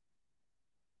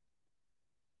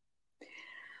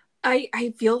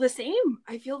 I feel the same.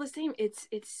 I feel the same. It's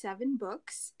 7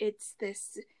 books. It's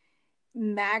this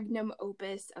magnum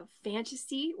opus of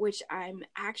fantasy, which I'm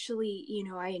actually,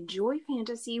 I enjoy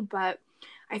fantasy, but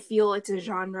I feel it's a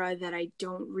genre that I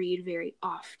don't read very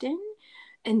often.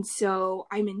 And so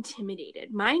I'm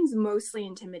intimidated. Mine's mostly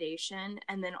intimidation,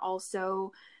 and then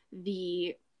also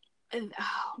the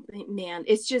oh man,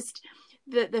 it's just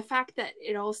the fact that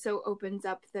it also opens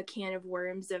up the can of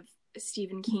worms of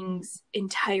Stephen King's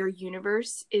entire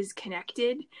universe is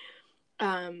connected,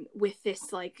 with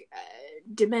this like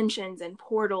dimensions and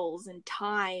portals and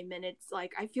time, and it's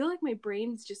like I feel like my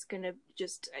brain's just gonna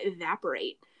just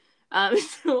evaporate.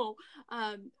 So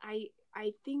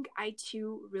I think I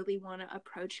too really want to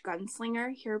approach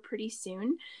Gunslinger here pretty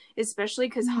soon, especially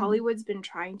because Mm. Hollywood's been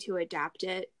trying to adapt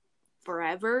it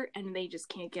forever and they just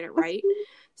can't get it right.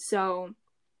 So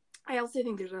I also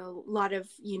think there's a lot of,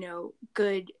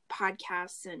 good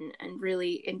podcasts and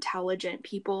really intelligent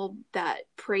people that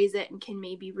praise it and can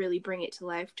maybe really bring it to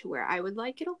life to where I would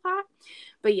like it a lot.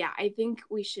 But yeah, I think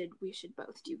we should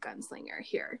both do Gunslinger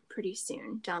here pretty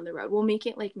soon down the road. We'll make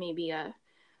it like maybe a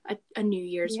New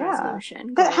Year's Yeah.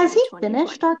 resolution going Has into he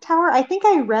finished 2020. Dark Tower? I think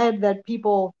I read that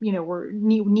people,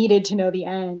 needed to know the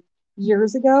end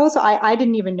years ago. So I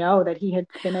didn't even know that he had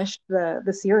finished the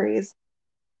series.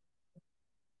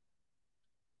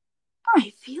 Huh.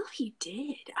 I feel he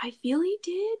did,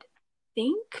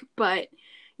 think, but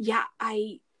yeah,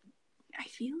 I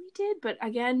feel he did, but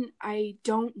again, I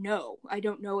don't know. I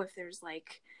don't know if there's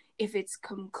like if it's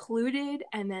concluded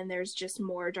and then there's just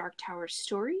more Dark Tower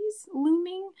stories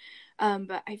looming.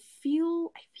 But I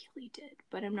feel he did,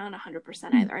 but I'm not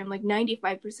 100% either. I'm like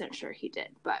 95% sure he did,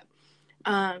 but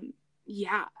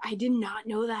yeah, I did not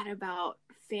know that about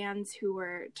fans who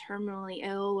were terminally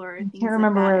ill or I can't things like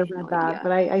remember that. where I I had read no that, idea.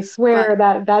 but I swear But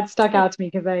that that stuck out to me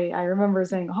because I remember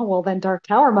saying, oh, well, then Dark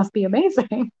Tower must be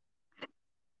amazing.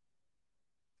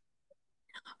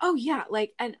 oh yeah,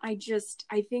 like, and I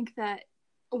think that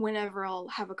whenever I'll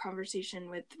have a conversation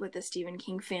with a Stephen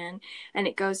King fan and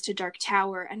it goes to Dark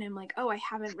Tower and I'm like, "Oh, I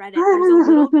haven't read it." There's a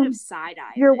little bit of side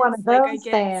eye, You're one Liz. of Like I those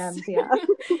get fans. Yeah.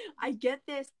 I get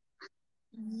this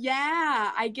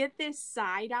yeah, I get this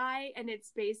side eye and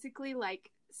it's basically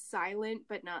like silent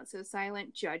but not so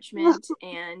silent judgment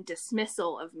and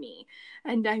dismissal of me.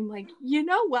 And I'm like, "You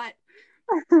know what?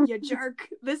 you jerk.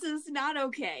 This is not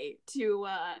okay to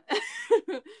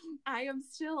I am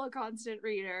still a constant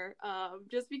reader.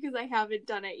 Just because I haven't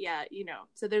done it yet, you know.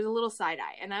 So there's a little side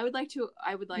eye. And I would like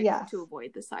Yes. to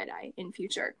avoid the side eye in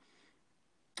future.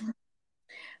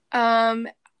 Um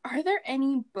are there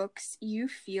any books you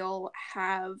feel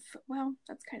have, well,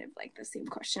 that's kind of like the same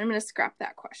question. I'm going to scrap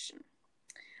that question.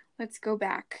 Let's go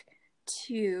back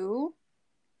to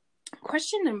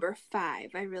question number 5.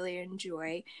 I really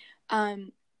enjoy.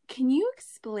 Can you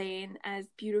explain as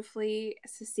beautifully,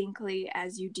 succinctly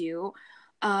as you do,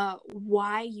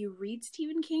 why you read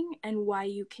Stephen King and why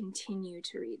you continue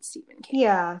to read Stephen King?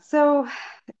 Yeah. So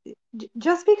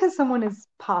just because someone is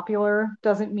popular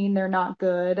doesn't mean they're not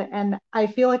good. And I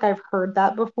feel like I've heard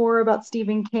that before about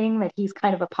Stephen King, that he's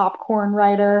kind of a popcorn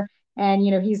writer and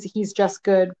he's just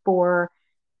good for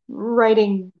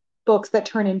writing books that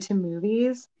turn into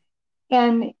movies.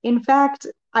 And in fact,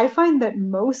 I find that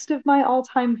most of my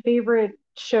all-time favorite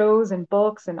shows and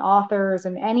books and authors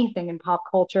and anything in pop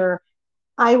culture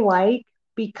I like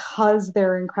because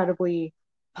they're incredibly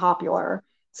popular.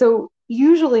 So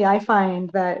usually I find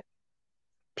that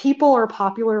people are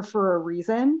popular for a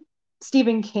reason.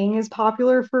 Stephen King is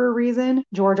popular for a reason.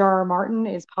 George R. R. Martin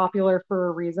is popular for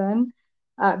a reason.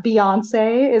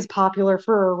 Beyonce is popular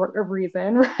for a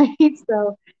reason, right?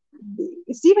 So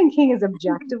Stephen King is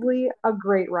objectively a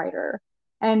great writer.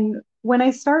 And when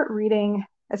I start reading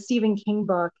a Stephen King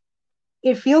book,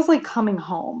 it feels like coming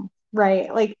home,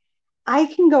 right? Like I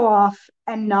can go off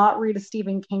and not read a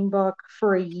Stephen King book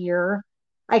for a year.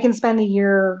 I can spend the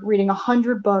year reading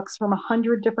 100 books from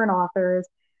 100 different authors.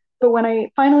 But when I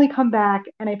finally come back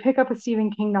and I pick up a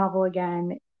Stephen King novel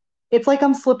again, it's like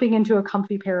I'm slipping into a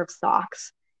comfy pair of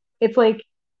socks. It's like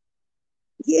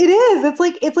it is.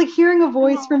 It's like hearing a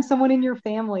voice from Oh, someone in your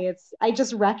family. It's I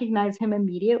just recognize him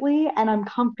immediately and I'm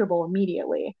comfortable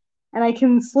immediately. And I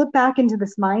can slip back into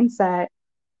this mindset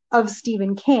of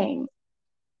Stephen King.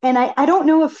 And I don't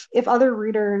know if other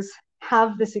readers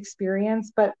have this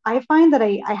experience, but I find that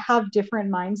I have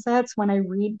different mindsets when I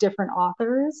read different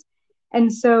authors.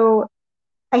 And so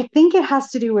I think it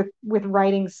has to do with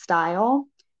writing style.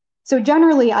 So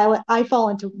generally, I fall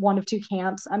into one of two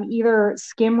camps. I'm either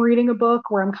skim reading a book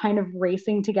where I'm kind of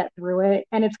racing to get through it,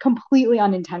 and it's completely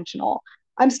unintentional.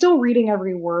 I'm still reading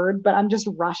every word, but I'm just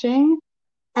rushing.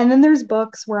 And then there's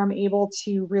books where I'm able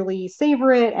to really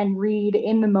savor it and read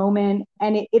in the moment.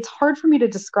 And it's hard for me to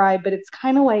describe, but it's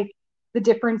kind of like the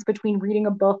difference between reading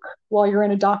a book while you're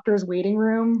in a doctor's waiting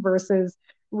room versus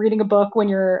reading a book when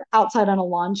you're outside on a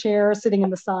lawn chair sitting in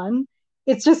the sun.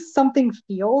 It's just something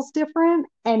feels different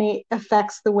and it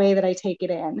affects the way that I take it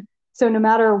in. So no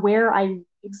matter where I read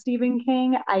Stephen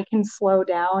King, I can slow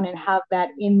down and have that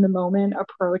in the moment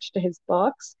approach to his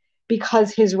books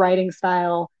because his writing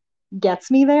style gets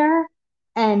me there.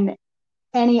 And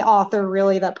any author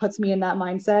really that puts me in that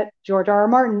mindset, George R. R.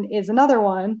 Martin is another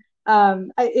one.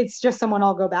 It's just someone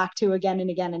I'll go back to again and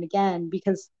again and again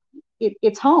because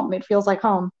it's home. It feels like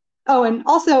home. Oh, and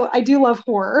also I do love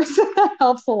horror, so that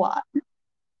helps a lot.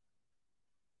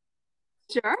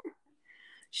 sure.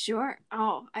 Sure.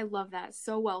 Oh, I love that.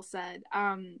 So well said.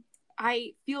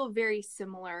 I feel very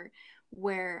similar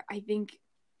where I think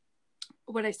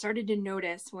what I started to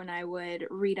notice when I would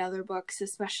read other books,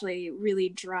 especially really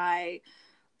dry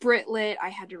Brit lit, I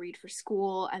had to read for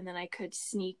school, and then I could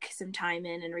sneak some time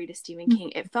in and read a Stephen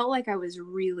King. It felt like I was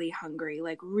really hungry,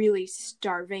 like really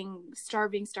starving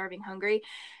hungry.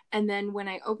 And then when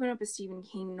I open up a Stephen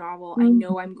King novel, I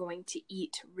know I'm going to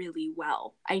eat really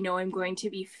well. I know I'm going to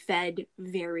be fed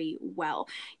very well,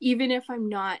 even if I'm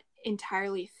not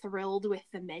entirely thrilled with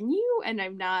the menu and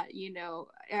I'm not,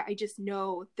 I just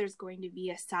know there's going to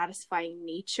be a satisfying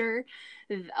nature,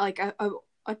 like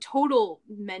a total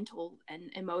mental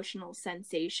and emotional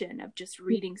sensation of just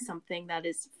reading something that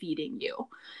is feeding you.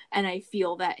 And I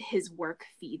feel that his work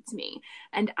feeds me.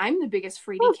 And I'm the biggest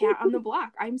fraidy cat on the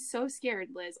block. I'm so scared,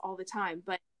 Liz, all the time.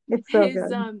 But It's so his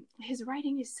good. his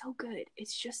writing is so good.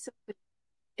 It's just so good.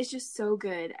 It's just so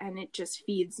good, and it just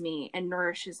feeds me and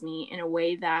nourishes me in a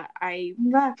way that I,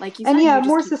 Right. like you And said, yeah, you just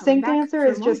more keep coming succinct back answer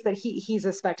for is more. just that he's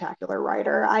a spectacular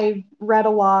writer. I read a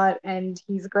lot and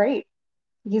he's great.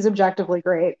 He's objectively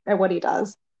great at what he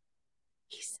does.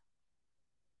 He's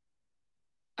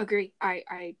Agree.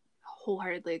 I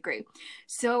wholeheartedly agree.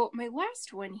 So my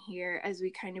last one here, as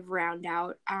we kind of round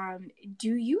out,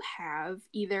 do you have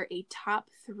either a top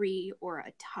 3 or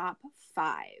a top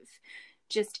 5,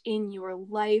 just in your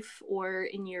life or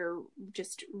in your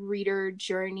just reader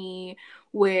journey,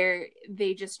 where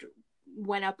they just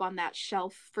went up on that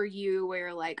shelf for you, where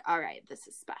you're like, all right, this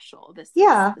is special. This is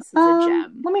Yeah. this is a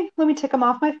gem. Let me tick them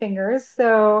off my fingers.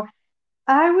 So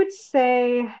I would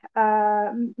say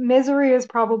Misery is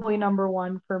probably number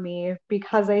one for me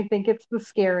because I think it's the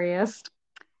scariest.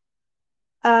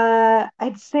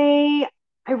 I'd say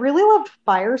I really loved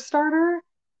Firestarter,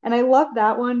 and I love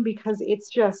that one because it's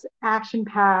just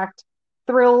action-packed,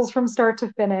 thrills from start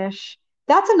to finish.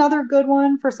 That's another good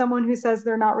one for someone who says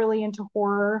they're not really into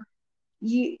horror.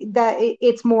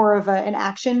 It's more of an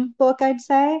action book, I'd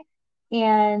say.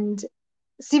 And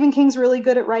Stephen King's really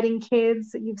good at writing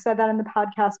kids. You've said that in the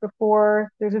podcast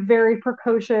before. There's a very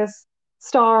precocious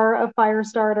star of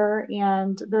Firestarter,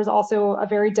 and there's also a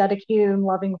very dedicated and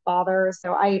loving father.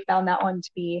 So I found that one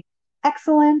to be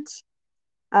excellent.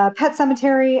 Pet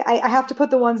Cemetery, I have to put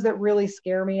the ones that really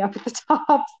scare me up at the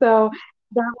top. So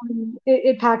that one,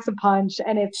 it packs a punch,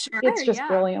 and it's Sure, just yeah.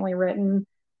 brilliantly written.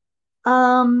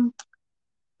 Um,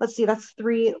 let's see, that's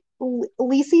three.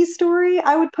 Lisi's story,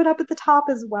 I would put up at the top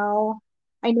as well.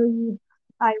 I know you,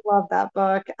 I love that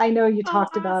book. I know you Oh,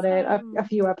 talked about it a awesome.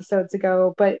 few episodes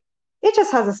ago, but it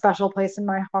just has a special place in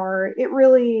my heart.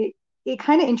 It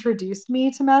kind of introduced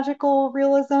me to magical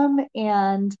realism,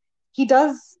 and he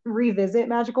does revisit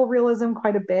magical realism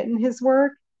quite a bit in his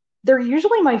work. They're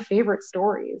usually my favorite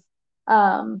stories.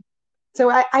 Um, so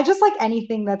I just like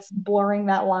anything that's blurring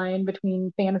that line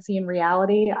between fantasy and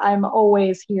reality. I'm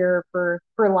always here for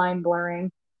line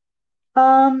blurring.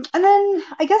 And then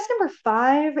I guess number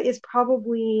five is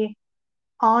probably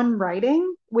On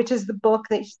Writing, which is the book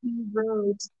that he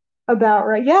wrote about,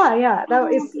 right? Yeah, yeah. That Oh,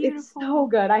 is it's so beautiful.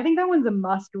 good. I think that one's a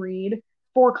must read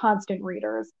for constant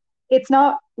readers. It's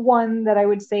not one that I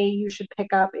would say you should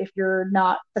pick up if you're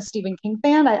not a Stephen King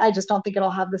fan. I just don't think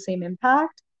it'll have the same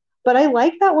impact. But I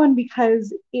like that one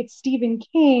because it's Stephen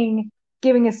King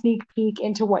giving a sneak peek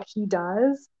into what he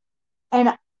does.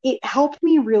 And it helped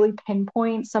me really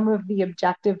pinpoint some of the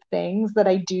objective things that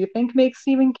I do think make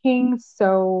Stephen King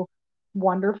so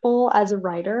wonderful as a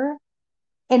writer.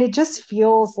 And it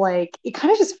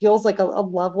kind of just feels like a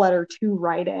love letter to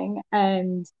writing.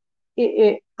 And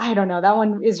I don't know, that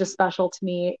one is just special to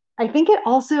me. I think it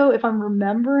also, if I'm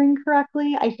remembering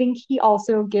correctly, I think he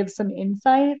also gives some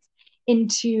insights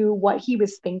into what he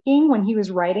was thinking when he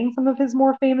was writing some of his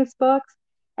more famous books.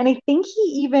 And I think he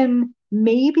even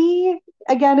maybe,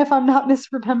 again, if I'm not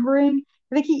misremembering,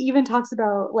 I think he even talks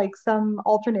about like some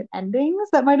alternate endings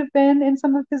that might have been in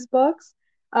some of his books.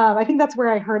 I think that's where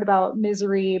I heard about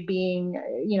Misery being,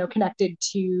 connected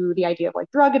to the idea of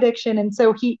like drug addiction. And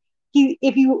so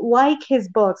if you like his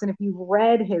books and if you've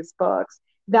read his books,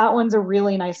 that one's a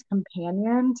really nice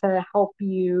companion to help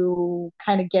you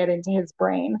kind of get into his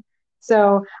brain.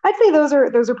 So I'd say those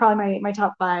are probably my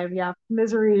top five. Yeah,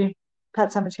 Misery,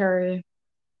 Pet Cemetery,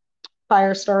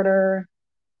 Firestarter,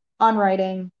 On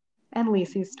Writing, and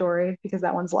Lisi's story because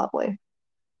that one's lovely.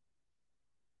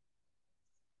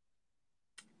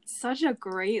 Such a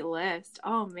great list.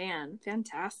 Oh man,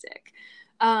 fantastic.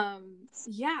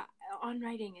 Yeah, On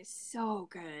Writing is so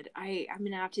good. I'm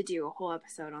gonna have to do a whole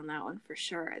episode on that one for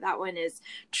sure. That one is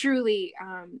truly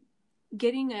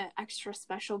getting an extra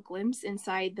special glimpse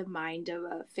inside the mind of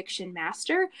a fiction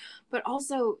master, but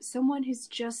also someone who's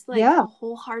just like a Yeah,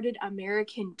 wholehearted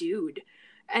American dude.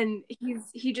 And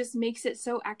he just makes it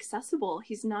so accessible.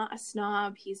 He's not a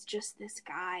snob. He's just this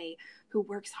guy who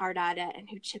works hard at it and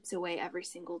who chips away every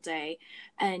single day.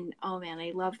 And oh man,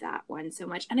 I love that one so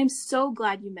much. And I'm so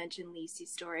glad you mentioned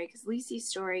Lisi's story because Lisi's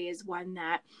story is one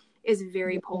that is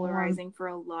very yeah, polarizing for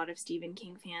a lot of Stephen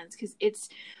King fans because it's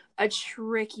a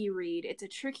tricky read. It's a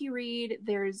tricky read.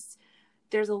 There's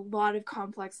a lot of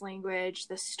complex language.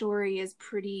 The story is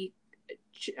pretty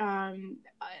um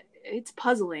it's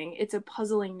puzzling. It's a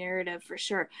puzzling narrative for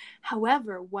sure.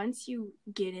 However, once you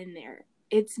get in there,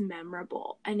 it's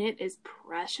memorable and it is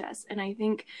precious. And I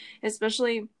think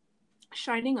especially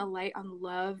shining a light on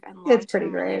love and it's pretty long-term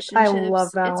great. I love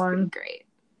relationships, that it's pretty one. great.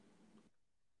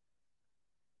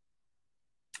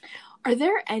 Are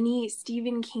there any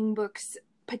Stephen King books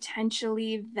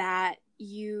potentially that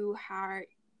you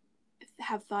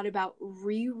have thought about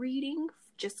rereading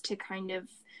just to kind of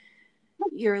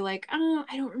you're like, oh,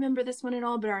 I don't remember this one at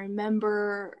all, but I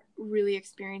remember really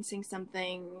experiencing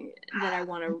something that I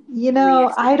want to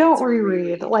I don't re-experience or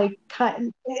reread. reread.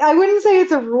 I wouldn't say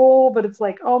it's a rule, but it's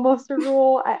like almost a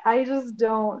rule. I just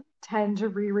don't tend to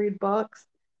reread books.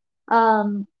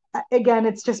 Um, Again,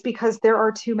 it's just because there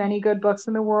are too many good books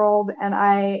in the world, and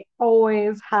I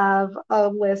always have a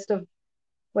list of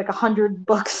like 100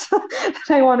 books that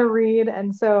I want to read,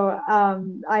 and so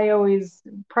I always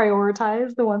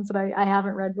prioritize the ones that I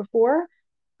haven't read before.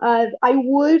 I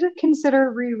would consider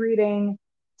rereading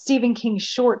Stephen King's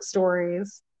short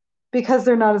stories because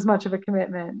they're not as much of a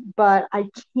commitment, but I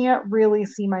can't really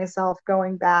see myself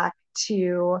going back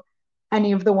to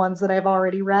any of the ones that I've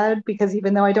already read because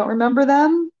even though I don't remember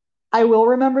them, I will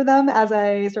remember them as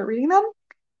I start reading them.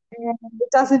 And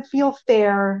it doesn't feel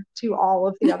fair to all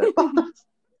of the other books.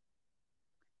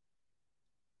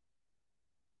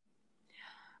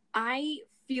 I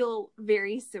feel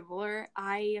very similar.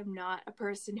 I am not a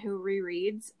person who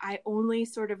rereads. I only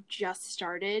sort of just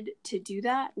started to do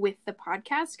that with the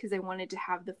podcast because I wanted to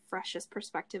have the freshest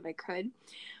perspective I could.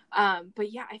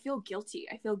 But yeah, I feel guilty.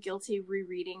 I feel guilty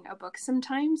rereading a book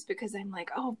sometimes because I'm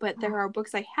like, oh, but there are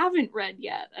books I haven't read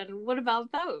yet. And what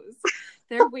about those?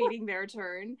 They're waiting their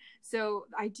turn. So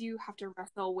I do have to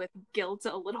wrestle with guilt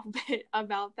a little bit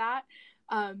about that.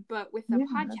 But with the Yeah.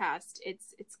 podcast,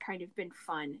 it's kind of been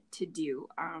fun to do,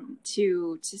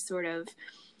 to sort of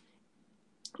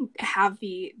have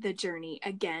the journey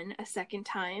again a second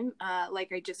time.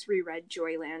 Like I just reread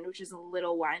Joyland, which is a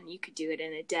little one. You could do it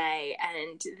in a day,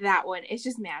 and that one it's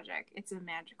just magic. It's a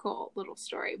magical little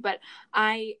story. But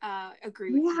I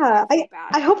agree with you. I Yeah. feel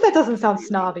bad I hope that doesn't for sound rereading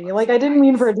snobby. books Like I didn't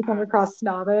mean for sometimes. it to come across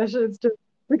snobbish. It's just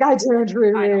like I don't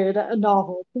I don't. reread a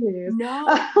novel, please.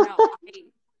 No, no, I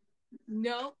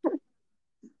no,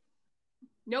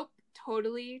 nope,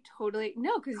 totally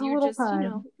no, because A you're little just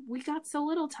time. we got so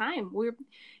little time.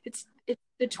 It's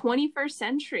the 21st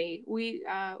century. We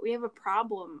have a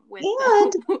problem with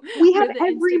And the we have with the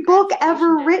every instant book gratification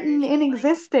ever written in generation. Like,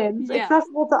 existence yeah,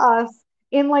 accessible to us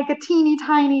in like a teeny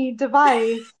tiny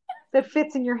device that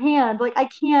fits in your hand. Like I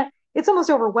can't, it's almost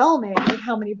overwhelming like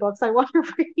how many books I want to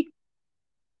read.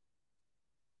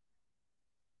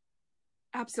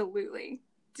 absolutely.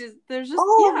 Just there's just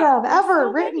All of yeah, them there's ever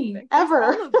so many. written, There's ever.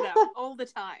 all of them all the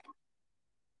time.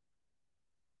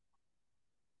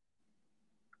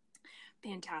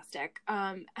 Fantastic.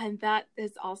 And that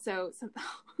is also something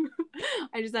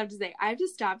I just have to say, I have to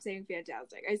stop saying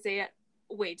fantastic. I say it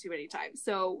way too many times.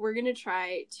 So we're going to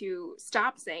try to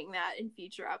stop saying that in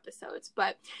future episodes.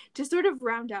 But to sort of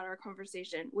round out our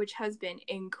conversation, which has been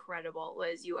incredible,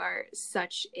 Liz, you are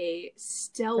such a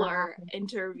stellar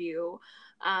interview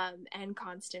and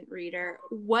constant reader.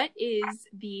 What is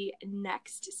the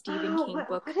next Stephen Oh, King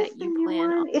book what is that the you new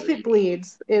plan on one? If It reading?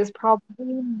 Bleeds is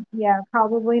probably, yeah,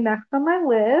 probably next on my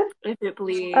list. If it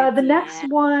bleeds, The next yeah.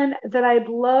 one that I'd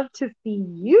love to see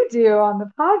you do on the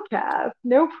podcast,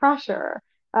 no pressure.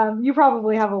 You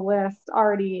probably have a list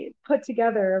already put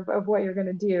together of what you're going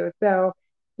to do. So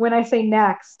when I say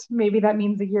next, maybe that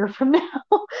means a year from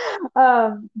now.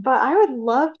 But I would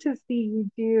love to see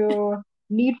you do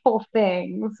Needful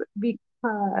Things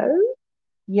because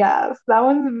yes, that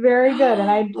one's very good. And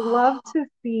I'd love Oh, to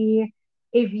see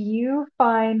if you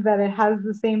find that it has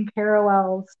the same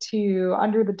parallels to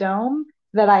Under the Dome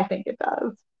that I think it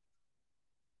does.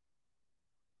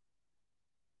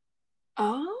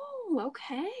 oh,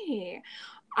 okay.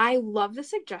 I love the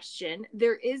suggestion.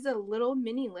 There is a little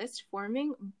mini list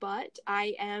forming, but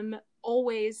I am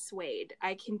always swayed.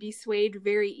 I can be swayed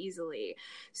very easily.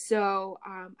 So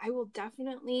I will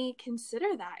definitely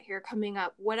consider that here coming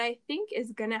up. What I think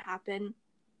is going to happen,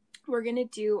 we're going to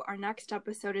do our next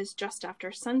episode is just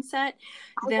after sunset.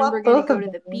 I Then love we're going to both go of to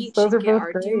the those. beach Those and are get both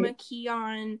our great. Duma key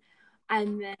on.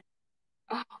 And then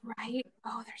oh, right.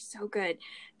 Oh, they're so good.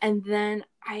 And then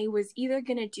I was either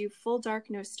going to do Full Dark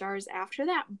No Stars after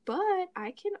that, but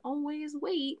I can always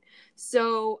wait.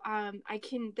 So I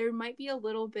can, there might be a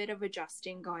little bit of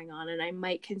adjusting going on, and I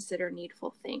might consider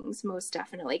Needful Things most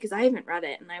definitely because I haven't read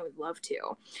it and I would love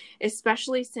to,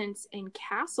 especially since in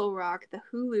Castle Rock, the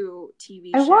Hulu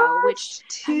TV I show, which watched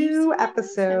have you two seen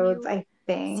those? Have episodes, you I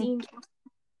think. seen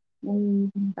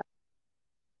Mm,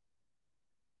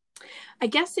 I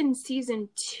guess in season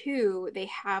 2, they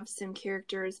have some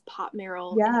characters, Pot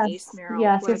Merrill and Ace yes, Merrill,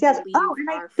 yes, who I yes, yes. Oh, believe and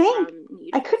I are think from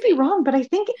I Needful could be Things. wrong, but I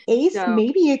think Ace So,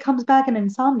 maybe it comes back in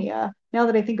Insomnia now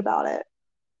that I think about it.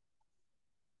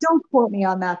 Don't quote me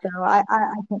on that though. I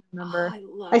can't oh, remember. I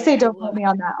love I it. say I don't quote love me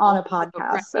on that on a Hulu,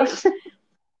 podcast. So right?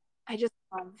 I just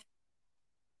love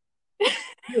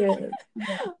yeah,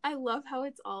 yeah. I love how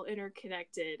it's all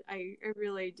interconnected. I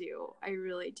really do. I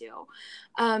really do.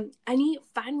 Any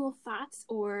final thoughts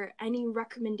or any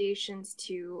recommendations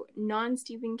to non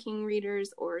Stephen King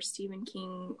readers or Stephen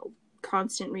King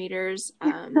constant readers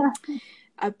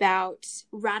about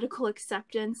radical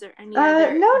acceptance or any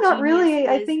other No, not genius really.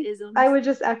 I Liz think I isms? would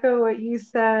just echo what you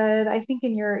said. I think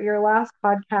in your last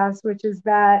podcast, which is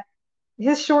that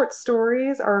his short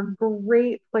stories are a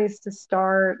great place to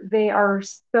start.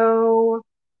 So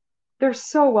they're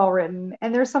so well written,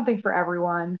 and there's something for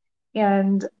everyone.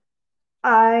 And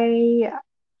I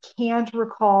can't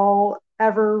recall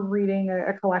ever reading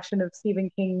a collection of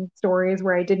Stephen King stories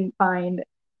where I didn't find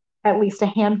at least a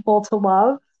handful to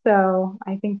love. So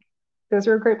I think those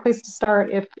are a great place to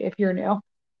start if you're new.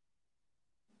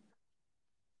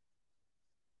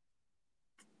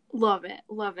 Love it.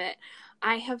 Love it.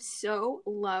 I have so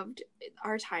loved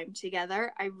our time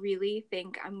together. I really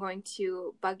think I'm going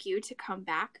to bug you to come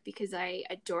back because I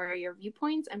adore your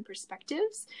viewpoints and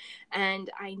perspectives. And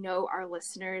I know our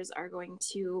listeners are going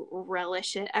to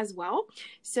relish it as well.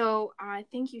 So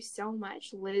thank you so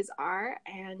much, Liz R.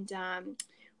 And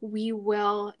we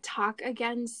will talk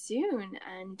again soon.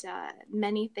 And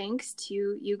many thanks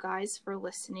to you guys for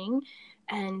listening.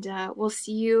 And we'll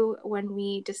see you when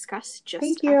we discuss just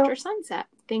Thank you. after sunset.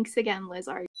 Thanks again, Liz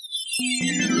R.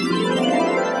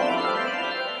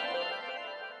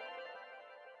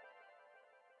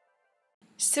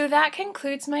 So that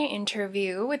concludes my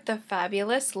interview with the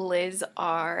fabulous Liz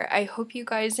R. I hope you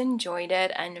guys enjoyed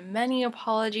it, and many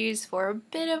apologies for a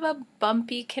bit of a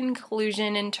bumpy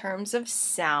conclusion in terms of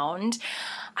sound.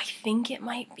 I think it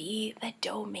might be the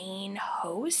domain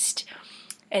host.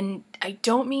 And I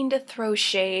don't mean to throw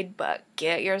shade, but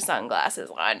get your sunglasses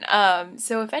on.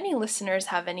 So if any listeners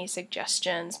have any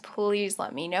suggestions, please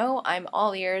let me know. I'm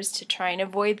all ears to try and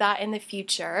avoid that in the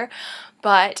future.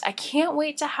 But I can't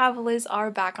wait to have Liz R.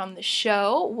 back on the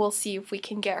show. We'll see if we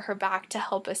can get her back to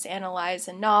help us analyze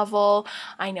a novel.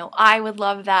 I know I would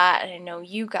love that, and I know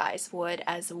you guys would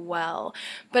as well.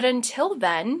 But until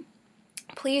then,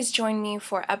 please join me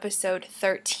for episode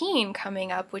 13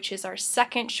 coming up, which is our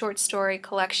second short story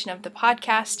collection of the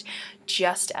podcast,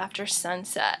 Just After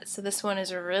Sunset. So this one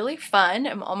is really fun.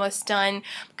 I'm almost done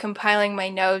compiling my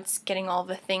notes, getting all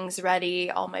the things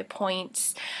ready, all my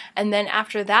points. And then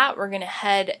after that, we're going to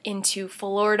head into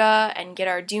Florida and get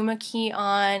our Duma key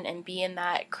on and be in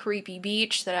that creepy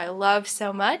beach that I love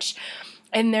so much.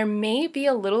 And there may be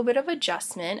a little bit of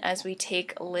adjustment as we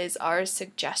take Liz R's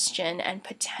suggestion and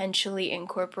potentially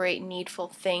incorporate Needful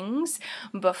Things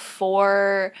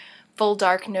before Full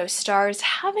Dark No Stars.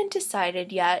 Haven't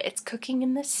decided yet. It's cooking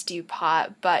in the stew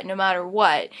pot, but no matter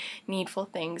what, Needful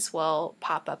Things will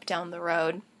pop up down the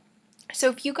road. So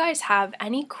if you guys have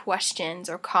any questions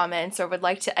or comments or would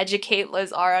like to educate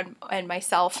Liz R. and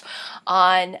myself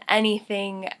on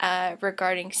anything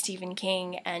regarding Stephen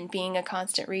King and being a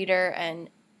constant reader and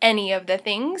any of the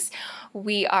things,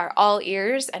 we are all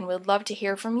ears and would love to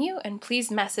hear from you. And please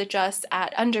message us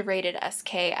at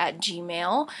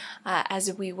underratedsk@gmail.com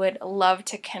as we would love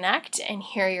to connect and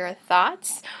hear your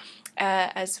thoughts.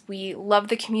 As we love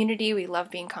the community, we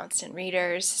love being constant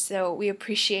readers, so we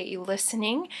appreciate you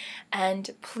listening,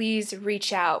 and please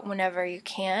reach out whenever you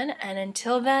can. And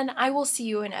until then, I will see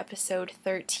you in episode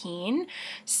 13,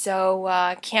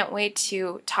 so can't wait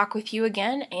to talk with you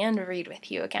again and read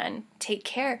with you again. Take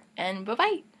care, and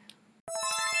bye-bye.